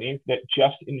companies that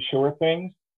just insure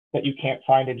things that you can't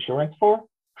find insurance for.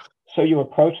 So you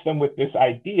approach them with this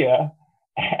idea,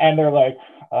 and they're like,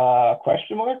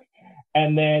 question mark?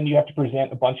 And then you have to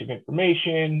present a bunch of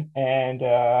information, and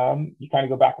you kind of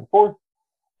go back and forth,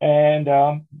 and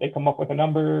they come up with a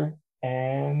number,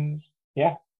 and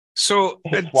yeah. So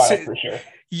it's wild for sure.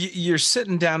 You're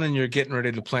sitting down and you're getting ready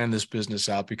to plan this business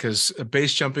out, because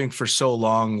base jumping for so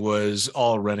long was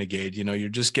all renegade. You're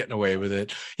just getting away with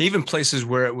it. Even places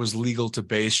where it was legal to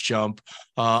base jump,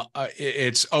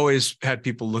 it's always had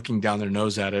people looking down their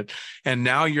nose at it. And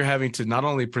now you're having to not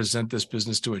only present this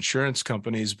business to insurance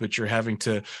companies, but you're having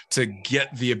to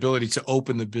get the ability to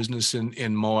open the business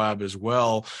in Moab as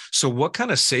well. So what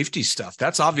kind of safety stuff?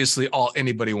 That's obviously all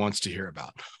anybody wants to hear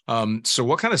about. So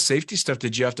what kind of safety stuff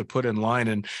did you have to put in line,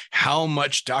 and how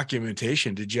much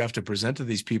documentation did you have to present to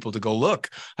these people to go, look,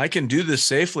 I can do this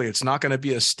safely. It's not going to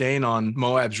be a stain on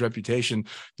Moab's reputation.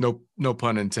 No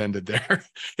pun intended there.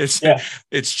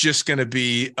 It's just going to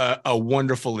be a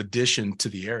wonderful addition to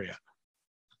the area.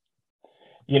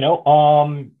 You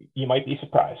might be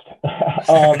surprised.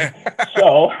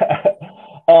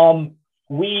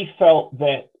 We felt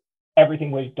that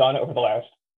everything was done over the last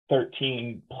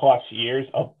 13 plus years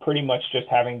of pretty much just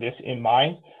having this in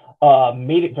mind,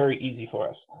 made it very easy for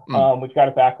us. We've got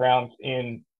a background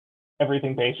in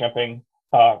everything base jumping,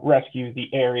 rescue, the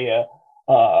area.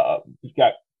 We've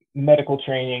got medical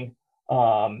training.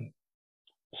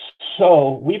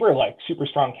 So we were like super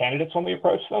strong candidates when we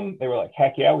approached them. They were like,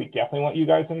 heck yeah, we definitely want you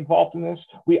guys involved in this.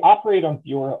 We operate on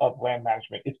Bureau of Land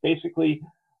Management. It's basically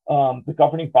the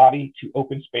governing body to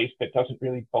open space that doesn't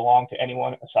really belong to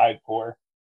anyone aside for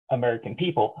American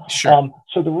people. Sure.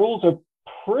 So the rules are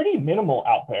pretty minimal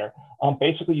out there.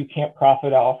 Basically, you can't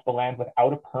profit off the land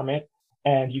without a permit,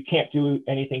 and you can't do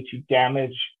anything to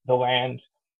damage the land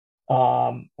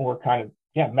or kind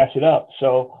of mess it up.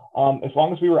 So as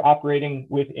long as we were operating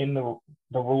within the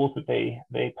rules that they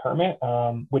permit,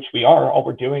 which we are, all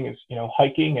we're doing is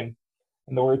hiking and,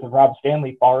 in the words of Rob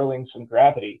Stanley, borrowing some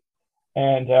gravity.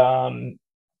 And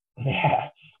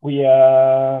it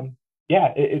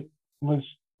was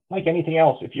like anything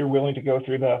else. If you're willing to go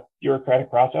through the bureaucratic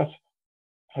process,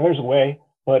 there's a way,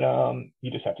 but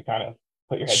you just have to kind of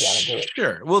put your head down and do it.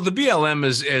 Sure. Well, the BLM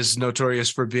is notorious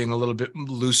for being a little bit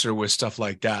looser with stuff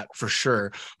like that, for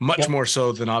sure. Much more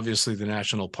so than obviously the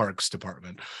National Parks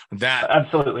Department.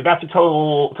 Absolutely, that's a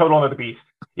total another beast.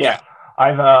 Yeah.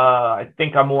 I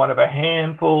think I'm one of a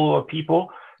handful of people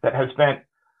that have spent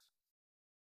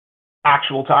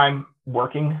actual time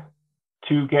working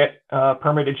to get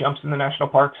permitted jumps in the national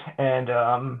parks, and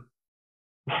a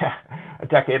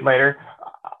decade later,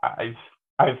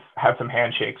 I've had some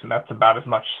handshakes, and that's about as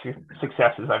much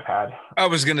success as I've had. I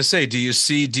was going to say, do you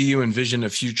envision a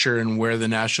future in where the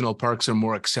national parks are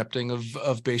more accepting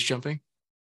of base jumping?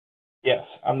 Yes,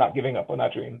 I'm not giving up on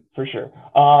that dream for sure.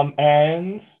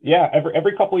 And yeah,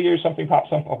 every couple of years, something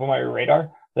pops up on my radar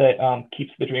that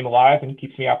keeps the dream alive and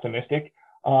keeps me optimistic.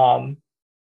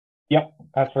 Yep,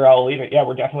 that's where I'll leave it. Yeah,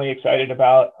 we're definitely excited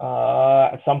about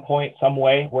at some point, some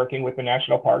way, working with the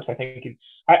national parks. I think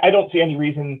I don't see any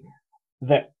reason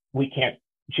that we can't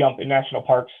jump in national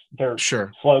parks. Their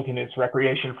Sure. slogan is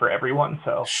recreation for everyone.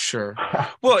 So Sure.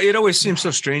 Well, it always seems so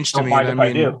strange to don't me. And mind I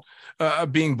if I mean, do.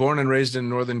 being born and raised in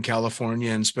Northern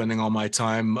California and spending all my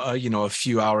time, a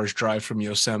few hours drive from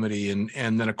Yosemite, and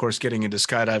then of course getting into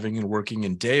skydiving and working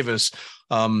in Davis,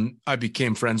 I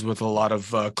became friends with a lot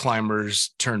of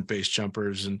climbers turned base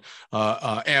jumpers, and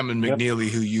Ammon Yep. McNeely,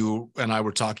 who you and I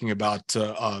were talking about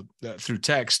through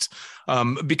text,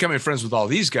 becoming friends with all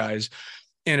these guys.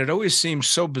 And it always seems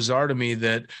so bizarre to me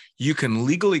that you can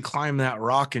legally climb that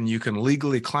rock and you can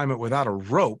legally climb it without a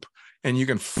rope, and you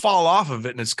can fall off of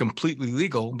it and it's completely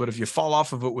legal. But if you fall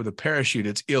off of it with a parachute,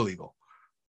 it's illegal.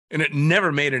 And it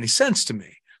never made any sense to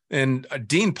me. And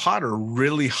Dean Potter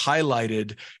really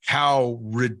highlighted how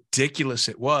ridiculous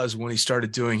it was when he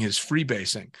started doing his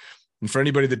freebasing. And for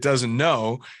anybody that doesn't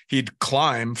know, he'd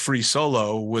climb free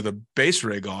solo with a base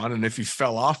rig on, and if he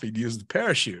fell off, he'd use the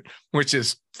parachute, which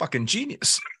is fucking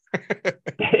genius.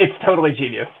 It's totally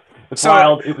genius. It's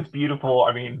wild. It was beautiful.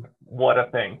 I mean, what a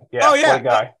thing. Yeah, oh yeah. What a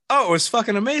guy. It was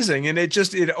fucking amazing. And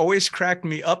it always cracked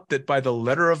me up that by the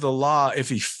letter of the law, if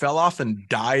he fell off and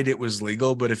died, it was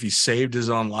legal. But if he saved his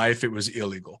own life, it was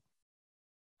illegal.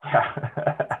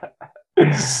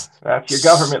 That's your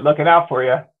government looking out for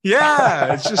you.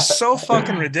 Yeah, it's just so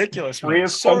fucking ridiculous.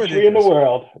 Freest country in the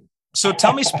world. So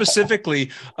tell me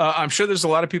specifically, I'm sure there's a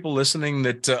lot of people listening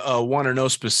that want to know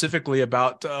specifically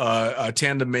about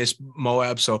Tandem BASE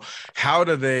Moab. So how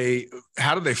do they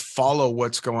follow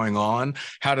what's going on?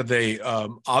 How do they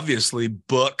obviously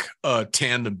book a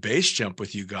tandem base jump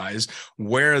with you guys?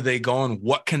 Where are they going?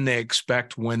 What can they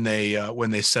expect when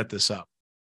they set this up?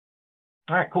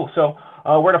 All right, cool. So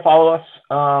where to follow us?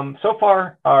 So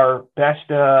far, our best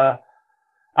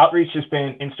outreach has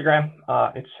been Instagram.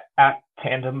 It's at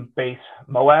Tandem BASE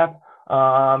Moab.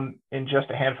 In just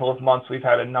a handful of months, we've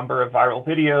had a number of viral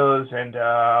videos and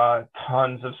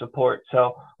tons of support.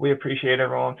 So we appreciate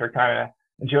everyone for kind of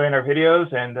enjoying our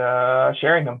videos and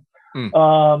sharing them.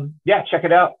 Yeah, check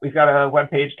it out. We've got a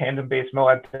webpage,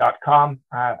 tandembasemoab.com.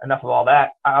 Enough of all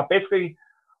that. Basically,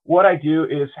 what I do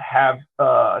is have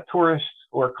tourists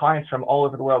or clients from all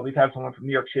over the world. We've had someone from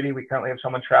New York City. We currently have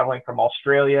someone traveling from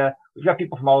Australia. We've got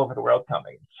people from all over the world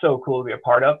coming. It's so cool to be a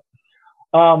part of.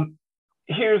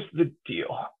 Here's the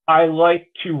deal. I like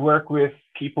to work with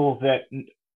people that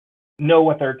know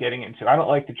what they're getting into. I don't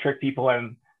like to trick people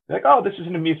and be like, oh, this is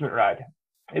an amusement ride.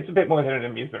 It's a bit more than an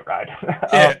amusement ride.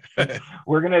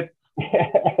 We're gonna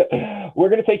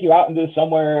take you out into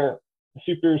somewhere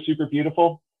super, super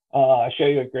beautiful, show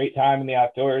you a great time in the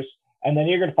outdoors. And then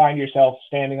you're going to find yourself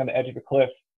standing on the edge of a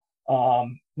cliff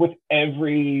with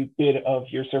every bit of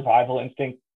your survival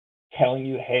instinct telling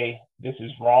you, hey, this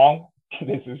is wrong.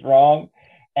 This is wrong.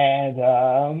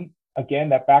 And again,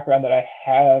 that background that I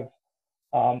have,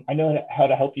 I know how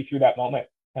to help you through that moment.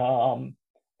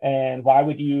 And why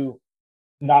would you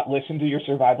not listen to your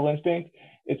survival instinct?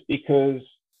 It's because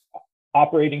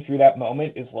operating through that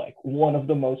moment is like one of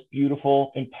the most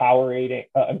beautiful, empowering,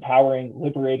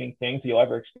 liberating things you'll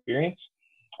ever experience.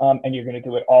 And you're going to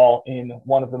do it all in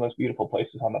one of the most beautiful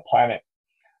places on the planet.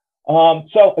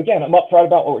 So again, I'm upfront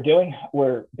about what we're doing.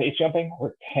 We're base jumping.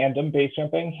 We're tandem base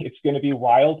jumping. It's going to be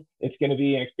wild. It's going to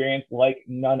be an experience like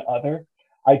none other.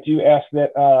 I do ask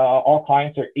that all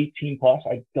clients are 18 plus.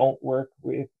 I don't work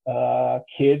with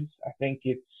kids.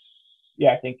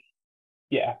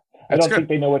 I don't think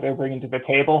they know what they're bringing to the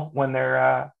table when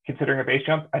they're considering a base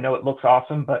jump. I know it looks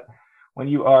awesome, but when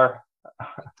you are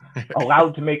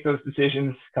allowed to make those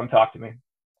decisions, come talk to me.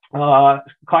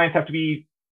 Clients have to be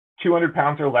 200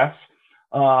 pounds or less.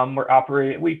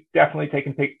 We've definitely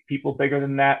taken people bigger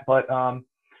than that, but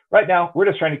right now we're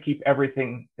just trying to keep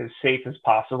everything as safe as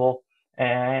possible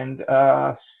and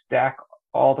stack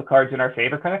all the cards in our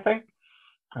favor kind of thing.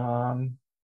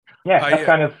 That's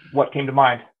kind of what came to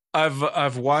mind.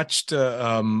 I've watched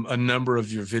a number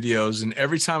of your videos, and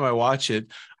every time I watch it,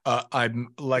 I'm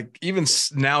like, even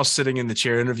now sitting in the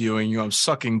chair interviewing you, I'm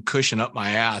sucking cushion up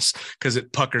my ass because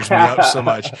it puckers me up so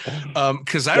much.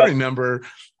 Because I remember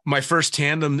my first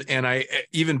tandem, and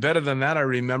even better than that, I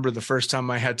remember the first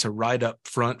time I had to ride up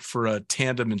front for a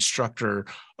tandem instructor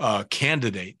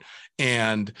candidate,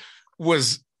 and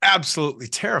was absolutely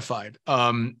terrified.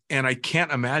 And I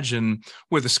can't imagine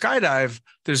with a skydive,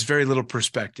 there's very little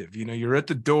perspective. You know, you're at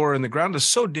the door and the ground is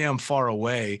so damn far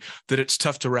away that it's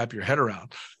tough to wrap your head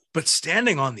around. But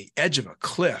standing on the edge of a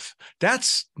cliff,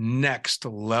 that's next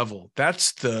level.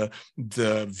 That's the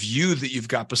view that you've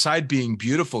got, beside being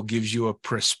beautiful, gives you a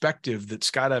perspective that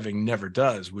skydiving never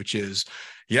does, which is,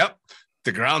 yep,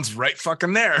 the ground's right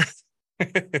fucking there.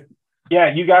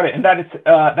 Yeah, you got it. And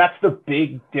that's the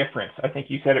big difference. I think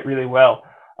you said it really well.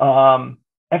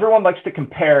 Everyone likes to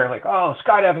compare, like, oh,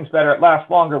 skydiving's better, it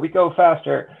lasts longer, we go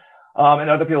faster. And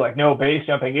other people are like, no, base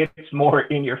jumping, it's more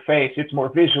in your face, it's more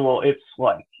visual, it's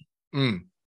like,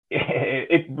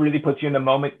 it really puts you in the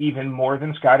moment even more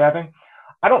than skydiving.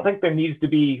 I don't think there needs to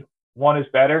be one is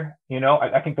better.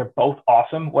 I think they're both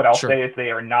awesome. What I'll say is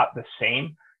they are not the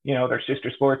same. They're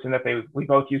sister sports in that we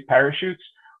both use parachutes,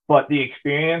 but the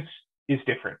experience is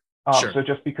different. So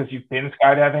just because you've been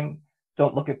skydiving,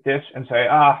 don't look at this and say,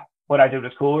 what I did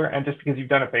was cooler. And just because you've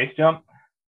done a base jump,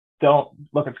 don't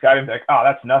look at skydiving and be like, oh,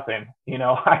 that's nothing.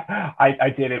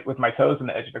 I did it with my toes on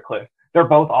the edge of a cliff. They're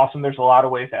both awesome. There's a lot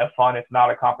of ways to have fun. It's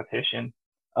not a competition.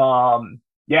 There's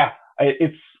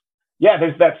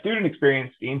that student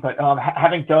experience, Dean, but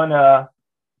having done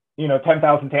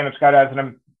 10,000 tandem skydives,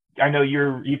 and I know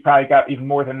you've probably got even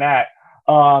more than that.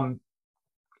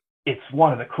 It's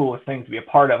one of the coolest things to be a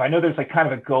part of. I know there's like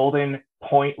kind of a golden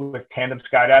point with tandem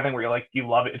skydiving where you're like, you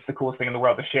love it. It's the coolest thing in the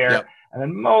world to share. Yep. And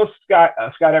then most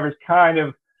skydivers kind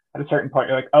of at a certain point,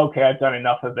 you're like, okay, I've done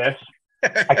enough of this.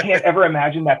 I can't ever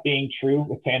imagine that being true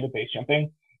with tandem base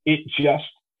jumping. It just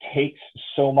takes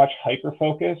so much hyper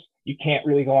focus. You can't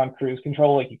really go on cruise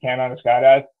control like you can on a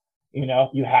skydive.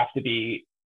 You have to be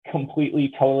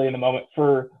completely, totally in the moment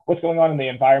for what's going on in the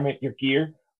environment, your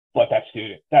gear. But that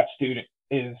student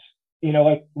is,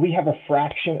 like we have a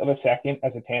fraction of a second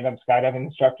as a tandem skydiving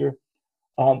instructor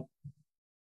to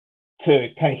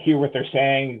kind of hear what they're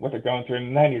saying, what they're going through,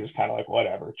 and then you're just kind of like,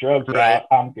 whatever, drugs out,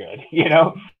 I'm good,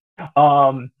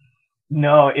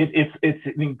 No, it's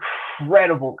an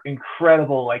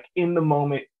incredible, like in the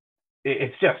moment,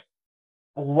 it's just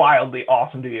wildly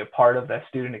awesome to be a part of that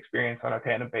student experience on a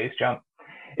tandem base jump.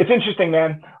 It's interesting,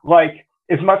 man. Like,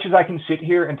 as much as I can sit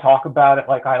here and talk about it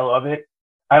like I love it,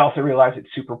 I also realize it's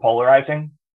super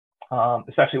polarizing,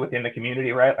 especially within the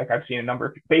community, right? Like, I've seen a number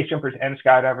of base jumpers and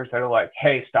skydivers that are like,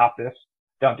 hey, stop this,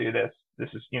 don't do this. This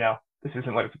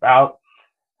isn't what it's about.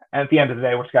 And at the end of the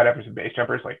day, we're skydivers and base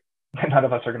jumpers. Like, none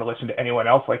of us are going to listen to anyone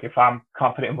else. Like, if I'm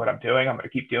confident in what I'm doing, I'm going to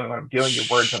keep doing what I'm doing. Your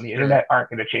words on the internet aren't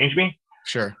going to change me.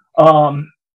 Sure.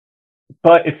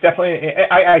 But it's definitely,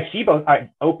 I see both.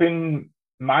 I'm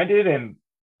open-minded and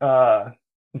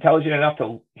intelligent enough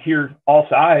to hear all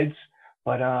sides.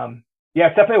 But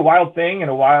it's definitely a wild thing and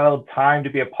a wild time to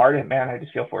be a part of it, man. I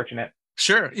just feel fortunate.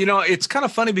 Sure. It's kind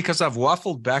of funny because I've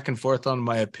waffled back and forth on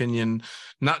my opinion,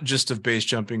 not just of base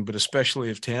jumping, but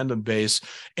especially of tandem base.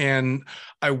 And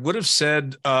I would have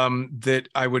said that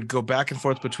I would go back and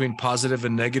forth between positive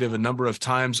and negative a number of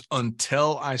times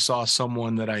until I saw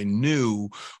someone that I knew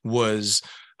was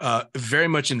very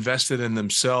much invested in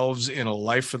themselves, in a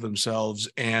life for themselves,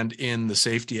 and in the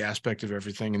safety aspect of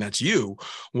everything. And that's you,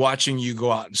 watching you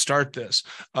go out and start this.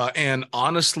 And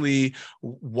honestly,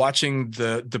 watching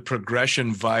the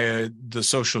progression via the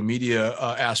social media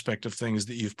aspect of things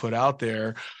that you've put out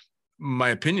there, my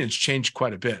opinion's changed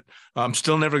quite a bit. I'm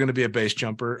still never going to be a base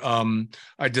jumper.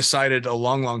 I decided a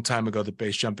long time ago that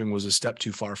base jumping was a step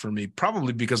too far for me,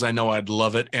 probably because I know I'd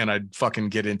love it and I'd fucking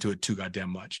get into it too goddamn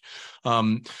much.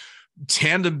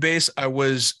 Tandem base, I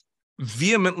was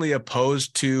vehemently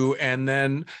opposed to, and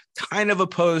then kind of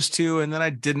opposed to, and then I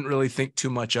didn't really think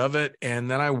too much of it. And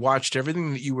then I watched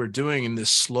everything that you were doing in this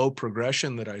slow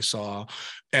progression that I saw.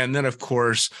 And then, of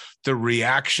course, the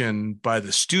reaction by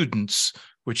the students,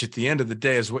 which at the end of the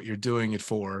day is what you're doing it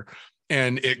for.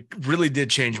 And it really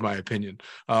did change my opinion.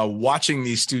 Watching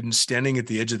these students standing at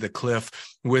the edge of the cliff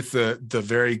with the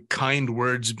very kind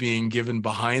words being given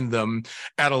behind them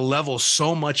at a level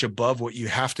so much above what you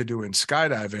have to do in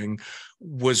skydiving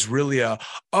was really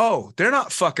they're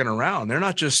not fucking around. They're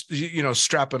not just,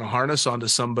 strapping a harness onto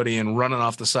somebody and running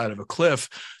off the side of a cliff.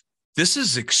 This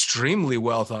is extremely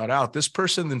well thought out. This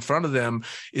person in front of them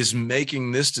is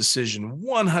making this decision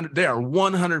 100. They are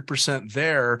 100%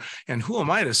 there. And who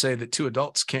am I to say that two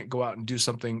adults can't go out and do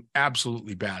something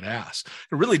absolutely badass?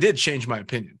 It really did change my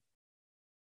opinion.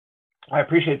 I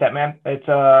appreciate that, man. It's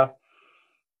I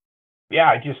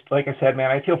just, like I said, man,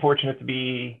 I feel fortunate to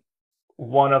be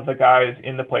one of the guys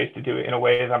in the place to do it in a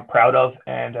way that I'm proud of.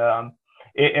 And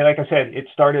like I said,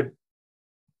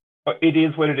 it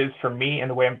is what it is for me and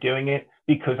the way I'm doing it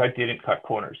because I didn't cut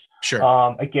corners.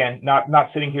 Sure. Again,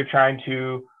 not sitting here trying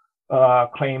to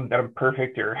claim that I'm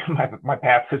perfect or my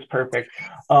path is perfect.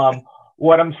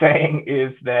 What I'm saying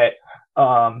is that,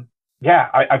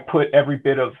 I put every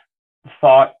bit of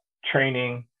thought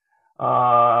training,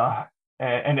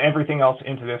 and everything else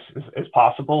into this as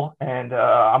possible. And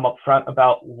I'm upfront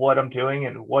about what I'm doing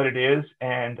and what it is.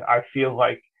 And I feel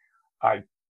like I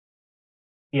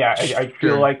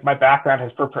feel like my background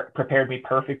has prepared me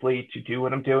perfectly to do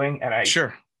what I'm doing. And I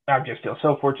just feel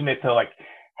so fortunate to like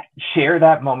share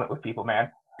that moment with people,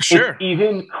 man. It's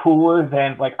even cooler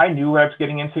than like I knew what I was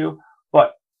getting into,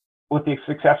 but with the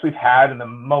success we've had and the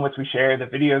moments we share, the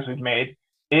videos we've made,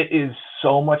 it is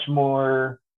so much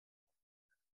more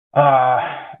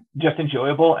just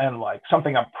enjoyable and like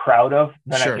something I'm proud of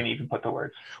than I can even put the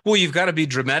words. Well, you've got to be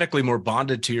dramatically more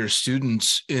bonded to your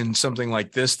students in something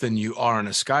like this than you are in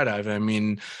a skydive. I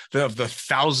mean, the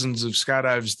thousands of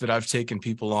skydives that I've taken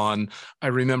people on, I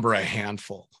remember a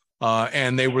handful.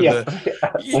 And they were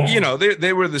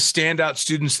they were the standout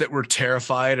students that were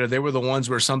terrified, or they were the ones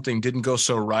where something didn't go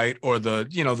so right, or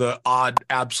the odd,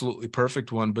 absolutely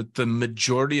perfect one. But the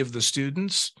majority of the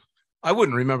students, I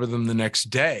wouldn't remember them the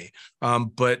next day.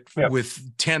 But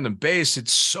with Tandem BASE,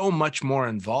 it's so much more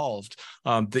involved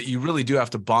that you really do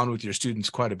have to bond with your students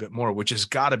quite a bit more, which has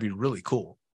got to be really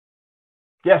cool.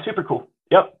 Yeah, super cool.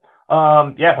 Yep.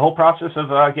 The whole process of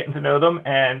getting to know them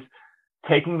and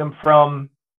taking them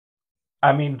from,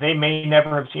 I mean, they may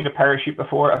never have seen a parachute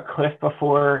before, a cliff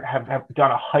before, have done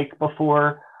a hike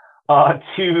before,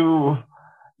 to,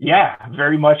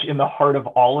 very much in the heart of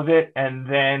all of it. And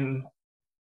then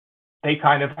they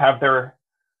kind of have their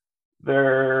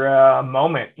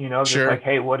moment, just like,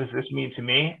 hey, what does this mean to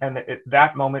me? And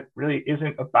that moment really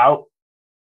isn't about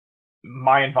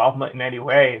my involvement in any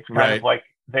way. It's kind of like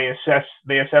they assess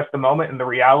the moment and the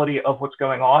reality of what's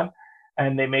going on,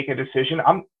 and they make a decision.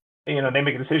 They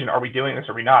make a decision. Are we doing this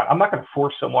or are we not? I'm not going to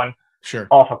force someone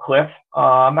off a cliff.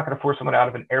 I'm not going to force someone out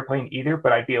of an airplane either,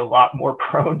 but I'd be a lot more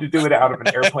prone to do it out of an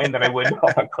airplane than I would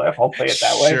off a cliff. I'll say it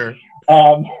that way.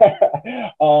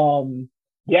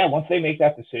 Once they make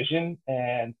that decision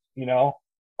and,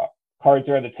 cards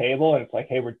are on the table and it's like,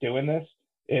 hey, we're doing this.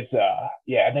 It's,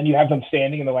 and then you have them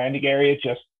standing in the landing area,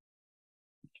 just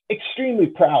extremely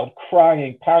proud,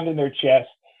 crying, pounding their chest.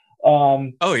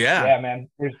 Man,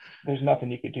 there's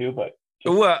nothing you could do but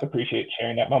just appreciate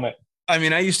sharing that moment. I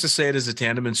mean, I used to say it as a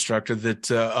tandem instructor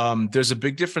that there's a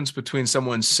big difference between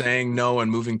someone saying no and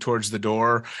moving towards the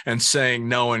door and saying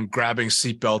no and grabbing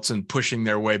seatbelts and pushing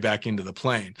their way back into the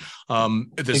plane.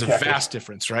 There's a vast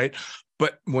difference, right?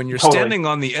 But when you're standing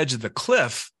on the edge of the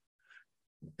cliff,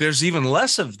 there's even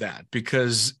less of that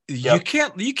because you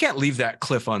can't leave that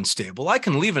cliff unstable. I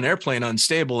can leave an airplane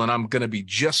unstable and I'm going to be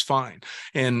just fine.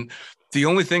 And the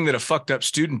only thing that a fucked up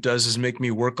student does is make me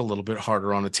work a little bit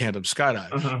harder on a tandem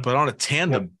skydive. But on a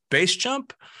tandem base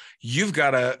jump, you've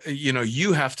got to,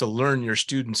 you have to learn your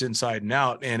students inside and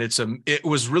out. And it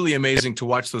was really amazing to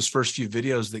watch those first few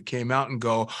videos that came out and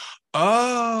go,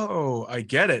 oh, I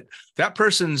get it. That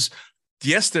person's,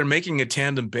 yes, they're making a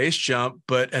tandem base jump,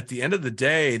 but at the end of the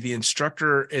day, the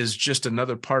instructor is just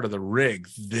another part of the rig.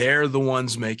 They're the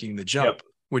ones making the jump,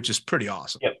 which is pretty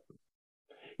awesome.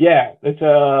 Yeah, it's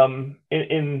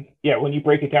when you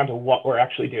break it down to what we're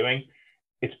actually doing,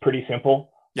 it's pretty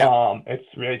simple. It's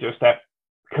really just that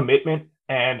commitment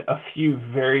and a few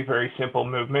very, very simple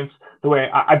movements. The way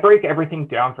I break everything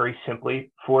down very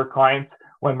simply for clients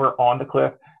when we're on the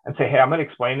cliff and say, hey, I'm going to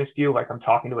explain this to you like I'm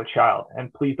talking to a child,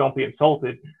 and please don't be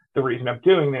insulted. The reason I'm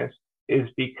doing this is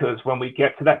because when we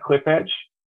get to that cliff edge,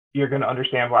 you're going to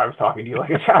understand why I was talking to you like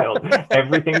a child.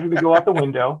 Everything's going to go out the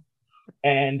window.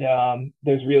 And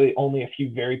there's really only a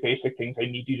few very basic things I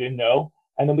need you to know,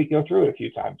 and then we go through it a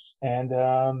few times. And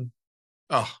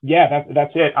that's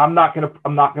it. I'm not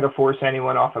gonna force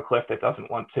anyone off a cliff that doesn't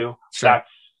want to.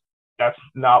 That's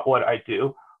not what I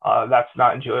do. That's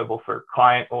not enjoyable for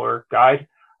client or guide.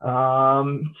 I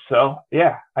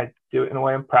do it in a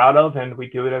way I'm proud of, and we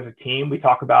do it as a team. We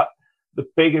talk about the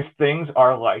biggest things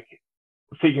are like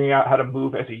figuring out how to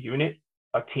move as a unit,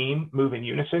 a team, move in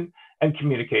unison, and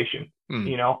communication.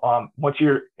 Once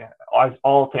you're, as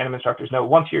all tandem instructors know,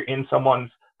 once you're in someone's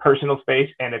personal space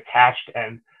and attached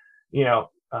and,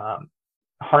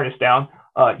 harnessed down,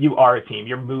 you are a team.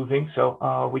 You're moving.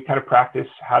 So we kind of practice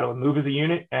how to move as a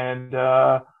unit and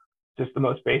just the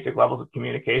most basic levels of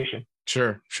communication.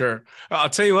 Sure. I'll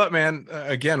tell you what, man,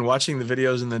 again, watching the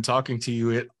videos and then talking to you,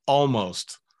 it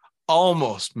almost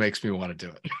makes me want to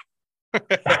do it.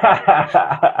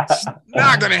 It's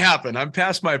not going to happen. I'm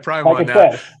past my prime on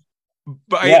that.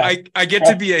 But I get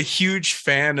to be a huge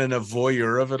fan and a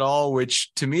voyeur of it all,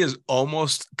 which to me is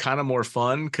almost kind of more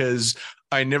fun because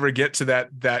I never get to that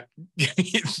that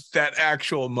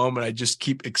actual moment. I just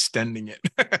keep extending it.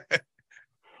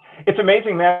 It's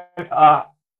amazing, man.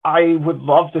 I would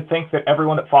love to think that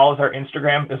everyone that follows our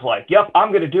Instagram is like, yep, I'm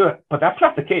going to do it. But that's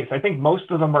not the case. I think most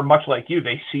of them are much like you.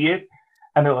 They see it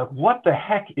and they're like, what the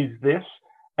heck is this?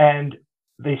 And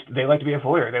they like to be a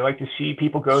voyeur. They like to see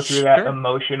people go through that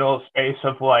emotional space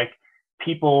of like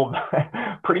people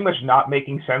pretty much not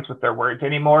making sense with their words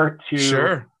anymore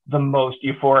to the most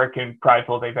euphoric and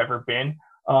prideful they've ever been.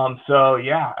 So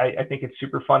yeah, I think it's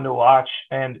super fun to watch.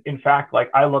 And in fact,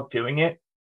 like I love doing it,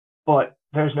 but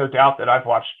there's no doubt that I've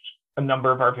watched a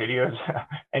number of our videos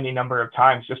any number of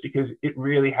times just because it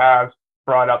really has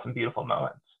brought out some beautiful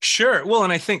moments. Sure. Well,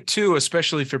 and I think too,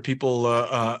 especially for people,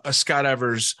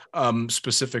 skydivers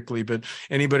specifically, but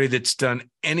anybody that's done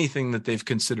anything that they've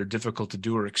considered difficult to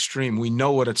do or extreme, we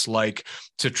know what it's like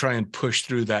to try and push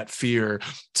through that fear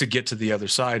to get to the other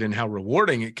side and how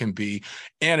rewarding it can be.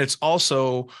 And it's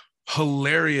also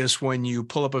hilarious when you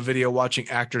pull up a video watching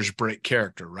actors break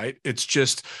character, right? It's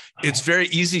very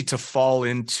easy to fall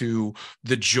into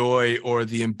the joy or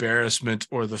the embarrassment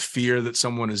or the fear that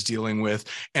someone is dealing with.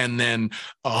 And then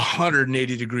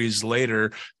 180 degrees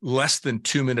later, less than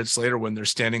 2 minutes later, when they're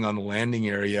standing on the landing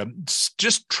area,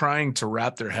 just trying to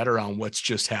wrap their head around what's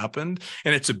just happened.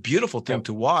 And it's a beautiful thing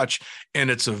to watch. And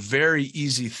it's a very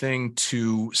easy thing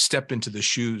to step into the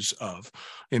shoes of.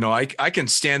 You know, I can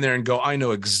stand there and go, I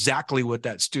know exactly what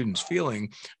that student's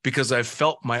feeling because I've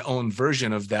felt my own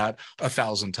version of that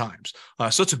 1,000 times.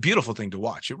 So it's a beautiful thing to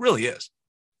watch. It really is.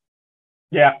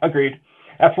 Yeah, agreed.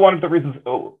 That's one of the reasons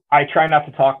I try not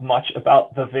to talk much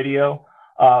about the video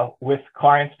with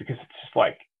clients because it's just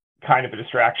like kind of a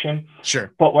distraction.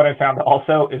 Sure. But what I found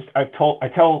also is I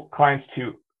tell clients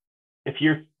to, if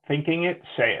you're thinking it,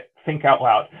 say it. Think out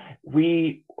loud.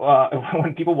 When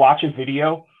people watch a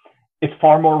video, it's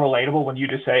far more relatable when you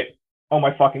just say, oh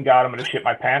my fucking God, I'm going to shit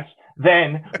my pants.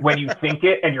 Then when you think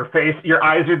it and your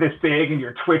eyes are this big and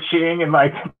you're twitching and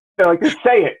like, they're like, just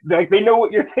say it. Like they know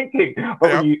what you're thinking.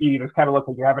 But when you just kind of look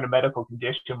like you're having a medical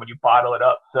condition when you bottle it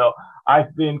up. So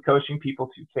I've been coaching people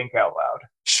to think out loud.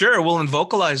 Sure. Well, and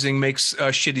vocalizing makes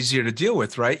shit easier to deal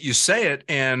with, right? You say it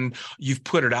and you've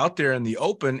put it out there in the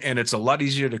open and it's a lot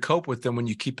easier to cope with than when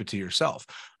you keep it to yourself.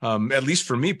 At least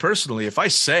for me personally, if I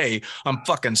say I'm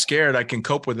fucking scared, I can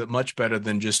cope with it much better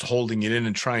than just holding it in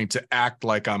and trying to act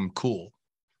like I'm cool.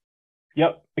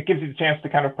 Yep. It gives you the chance to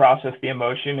kind of process the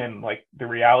emotion and like the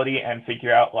reality and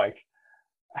figure out like,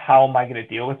 how am I going to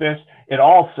deal with this? It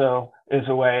also is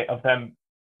a way of them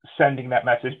sending that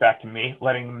message back to me,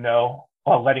 letting me know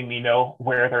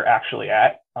where they're actually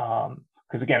at.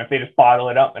 Because again, if they just bottle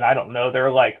it up and I don't know,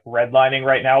 they're like redlining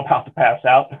right now, about to pass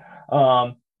out.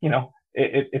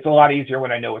 It's a lot easier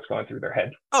when I know what's going through their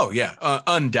head. Oh yeah,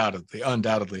 undoubtedly.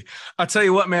 I'll tell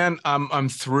you what, man, I'm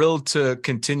thrilled to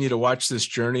continue to watch this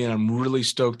journey, and I'm really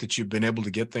stoked that you've been able to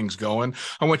get things going.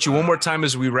 I want you one more time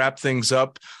as we wrap things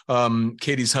up,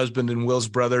 Katie's husband and Will's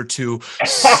brother, to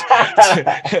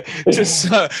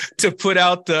put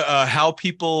out the how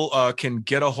people can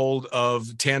get a hold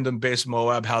of Tandem BASE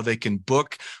Moab, how they can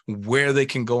book, where they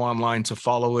can go online to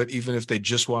follow it, even if they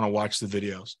just want to watch the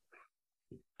videos.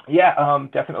 Yeah,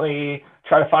 definitely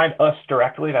try to find us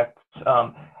directly. That's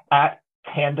at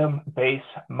Tandem BASE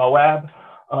Moab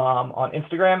on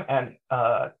Instagram, and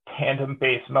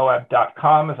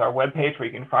tandembasemoab.com is our webpage where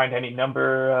you can find any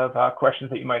number of questions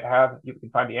that you might have. You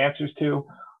can find the answers to.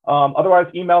 Otherwise,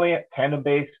 email me at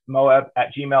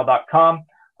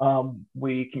tandembasemoab@gmail.com.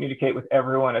 We communicate with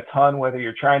everyone a ton, whether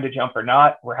you're trying to jump or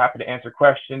not. We're happy to answer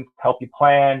questions, help you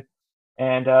plan,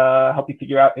 and help you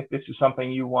figure out if this is something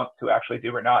you want to actually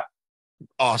do or not.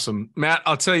 Awesome. Matt,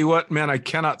 I'll tell you what, man, I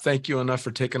cannot thank you enough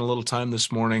for taking a little time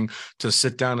this morning to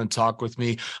sit down and talk with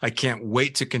me. I can't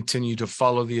wait to continue to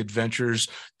follow the adventures.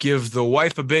 Give the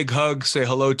wife a big hug, say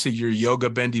hello to your yoga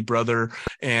bendy brother.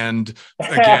 And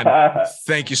again,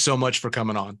 thank you so much for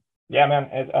coming on. Yeah,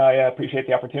 man. I appreciate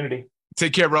the opportunity.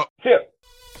 Take care, bro. See ya.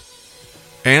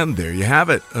 And there you have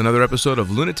it. Another episode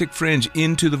of Lunatic Fringe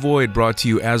Into the Void, brought to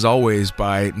you as always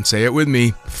by, and say it with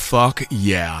me, fuck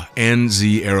yeah,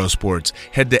 NZ Aerosports.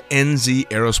 Head to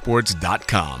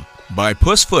nzaerosports.com. By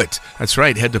Pussfoot. That's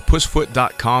right. Head to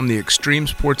pussfoot.com, the extreme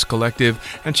sports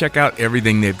collective, and check out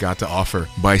everything they've got to offer.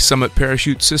 By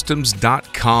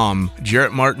summitparachutesystems.com.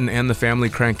 Jarrett Martin and the family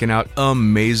cranking out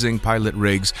amazing pilot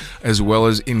rigs, as well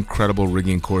as incredible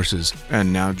rigging courses.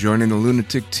 And now joining the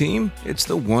Lunatic team, it's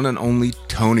the one and only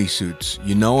Tony Suits.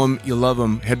 You know him, you love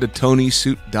him. Head to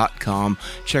tonysuit.com.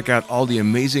 Check out all the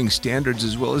amazing standards,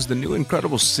 as well as the new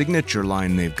incredible signature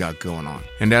line they've got going on.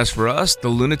 And as for us, the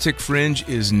Lunatic Fringe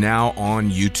is now now on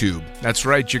YouTube. That's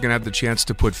right, you're going to have the chance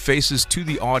to put faces to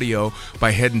the audio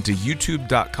by heading to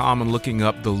youtube.com and looking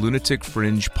up the Lunatic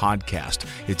Fringe podcast.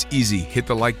 It's easy. Hit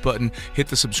the like button, hit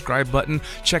the subscribe button,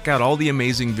 check out all the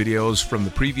amazing videos from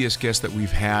the previous guests that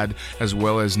we've had, as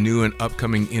well as new and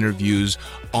upcoming interviews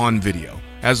on video.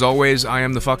 As always, I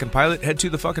am the fucking pilot. Head to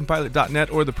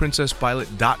thefuckingpilot.net or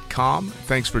theprincesspilot.com.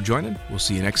 Thanks for joining. We'll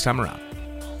see you next time around.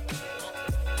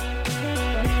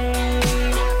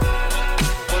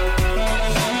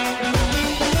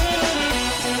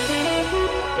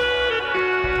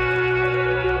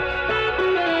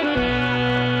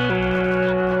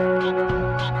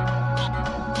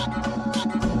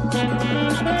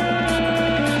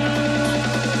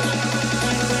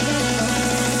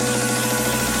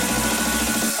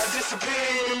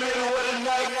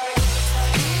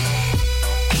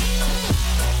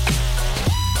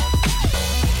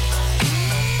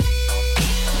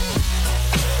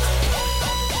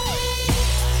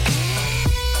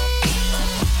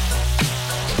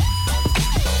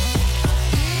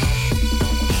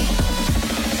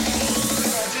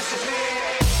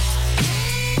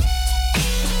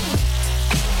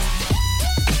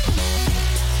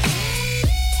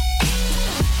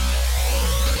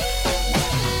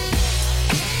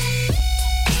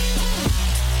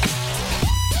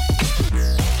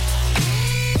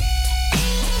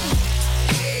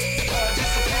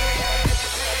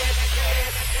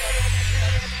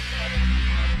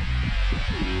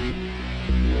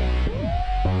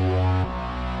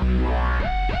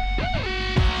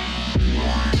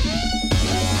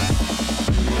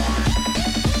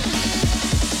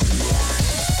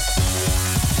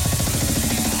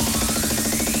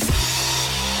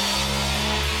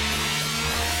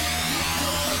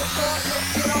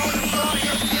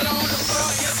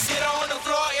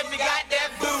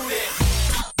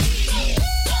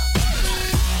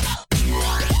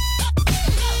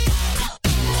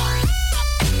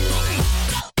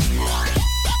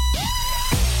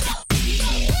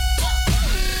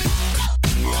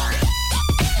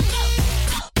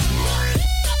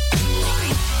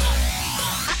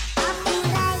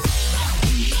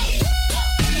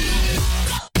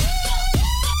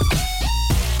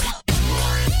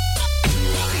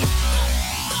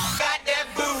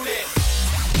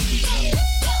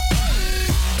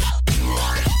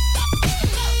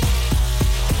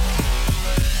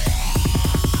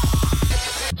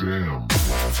 Damn.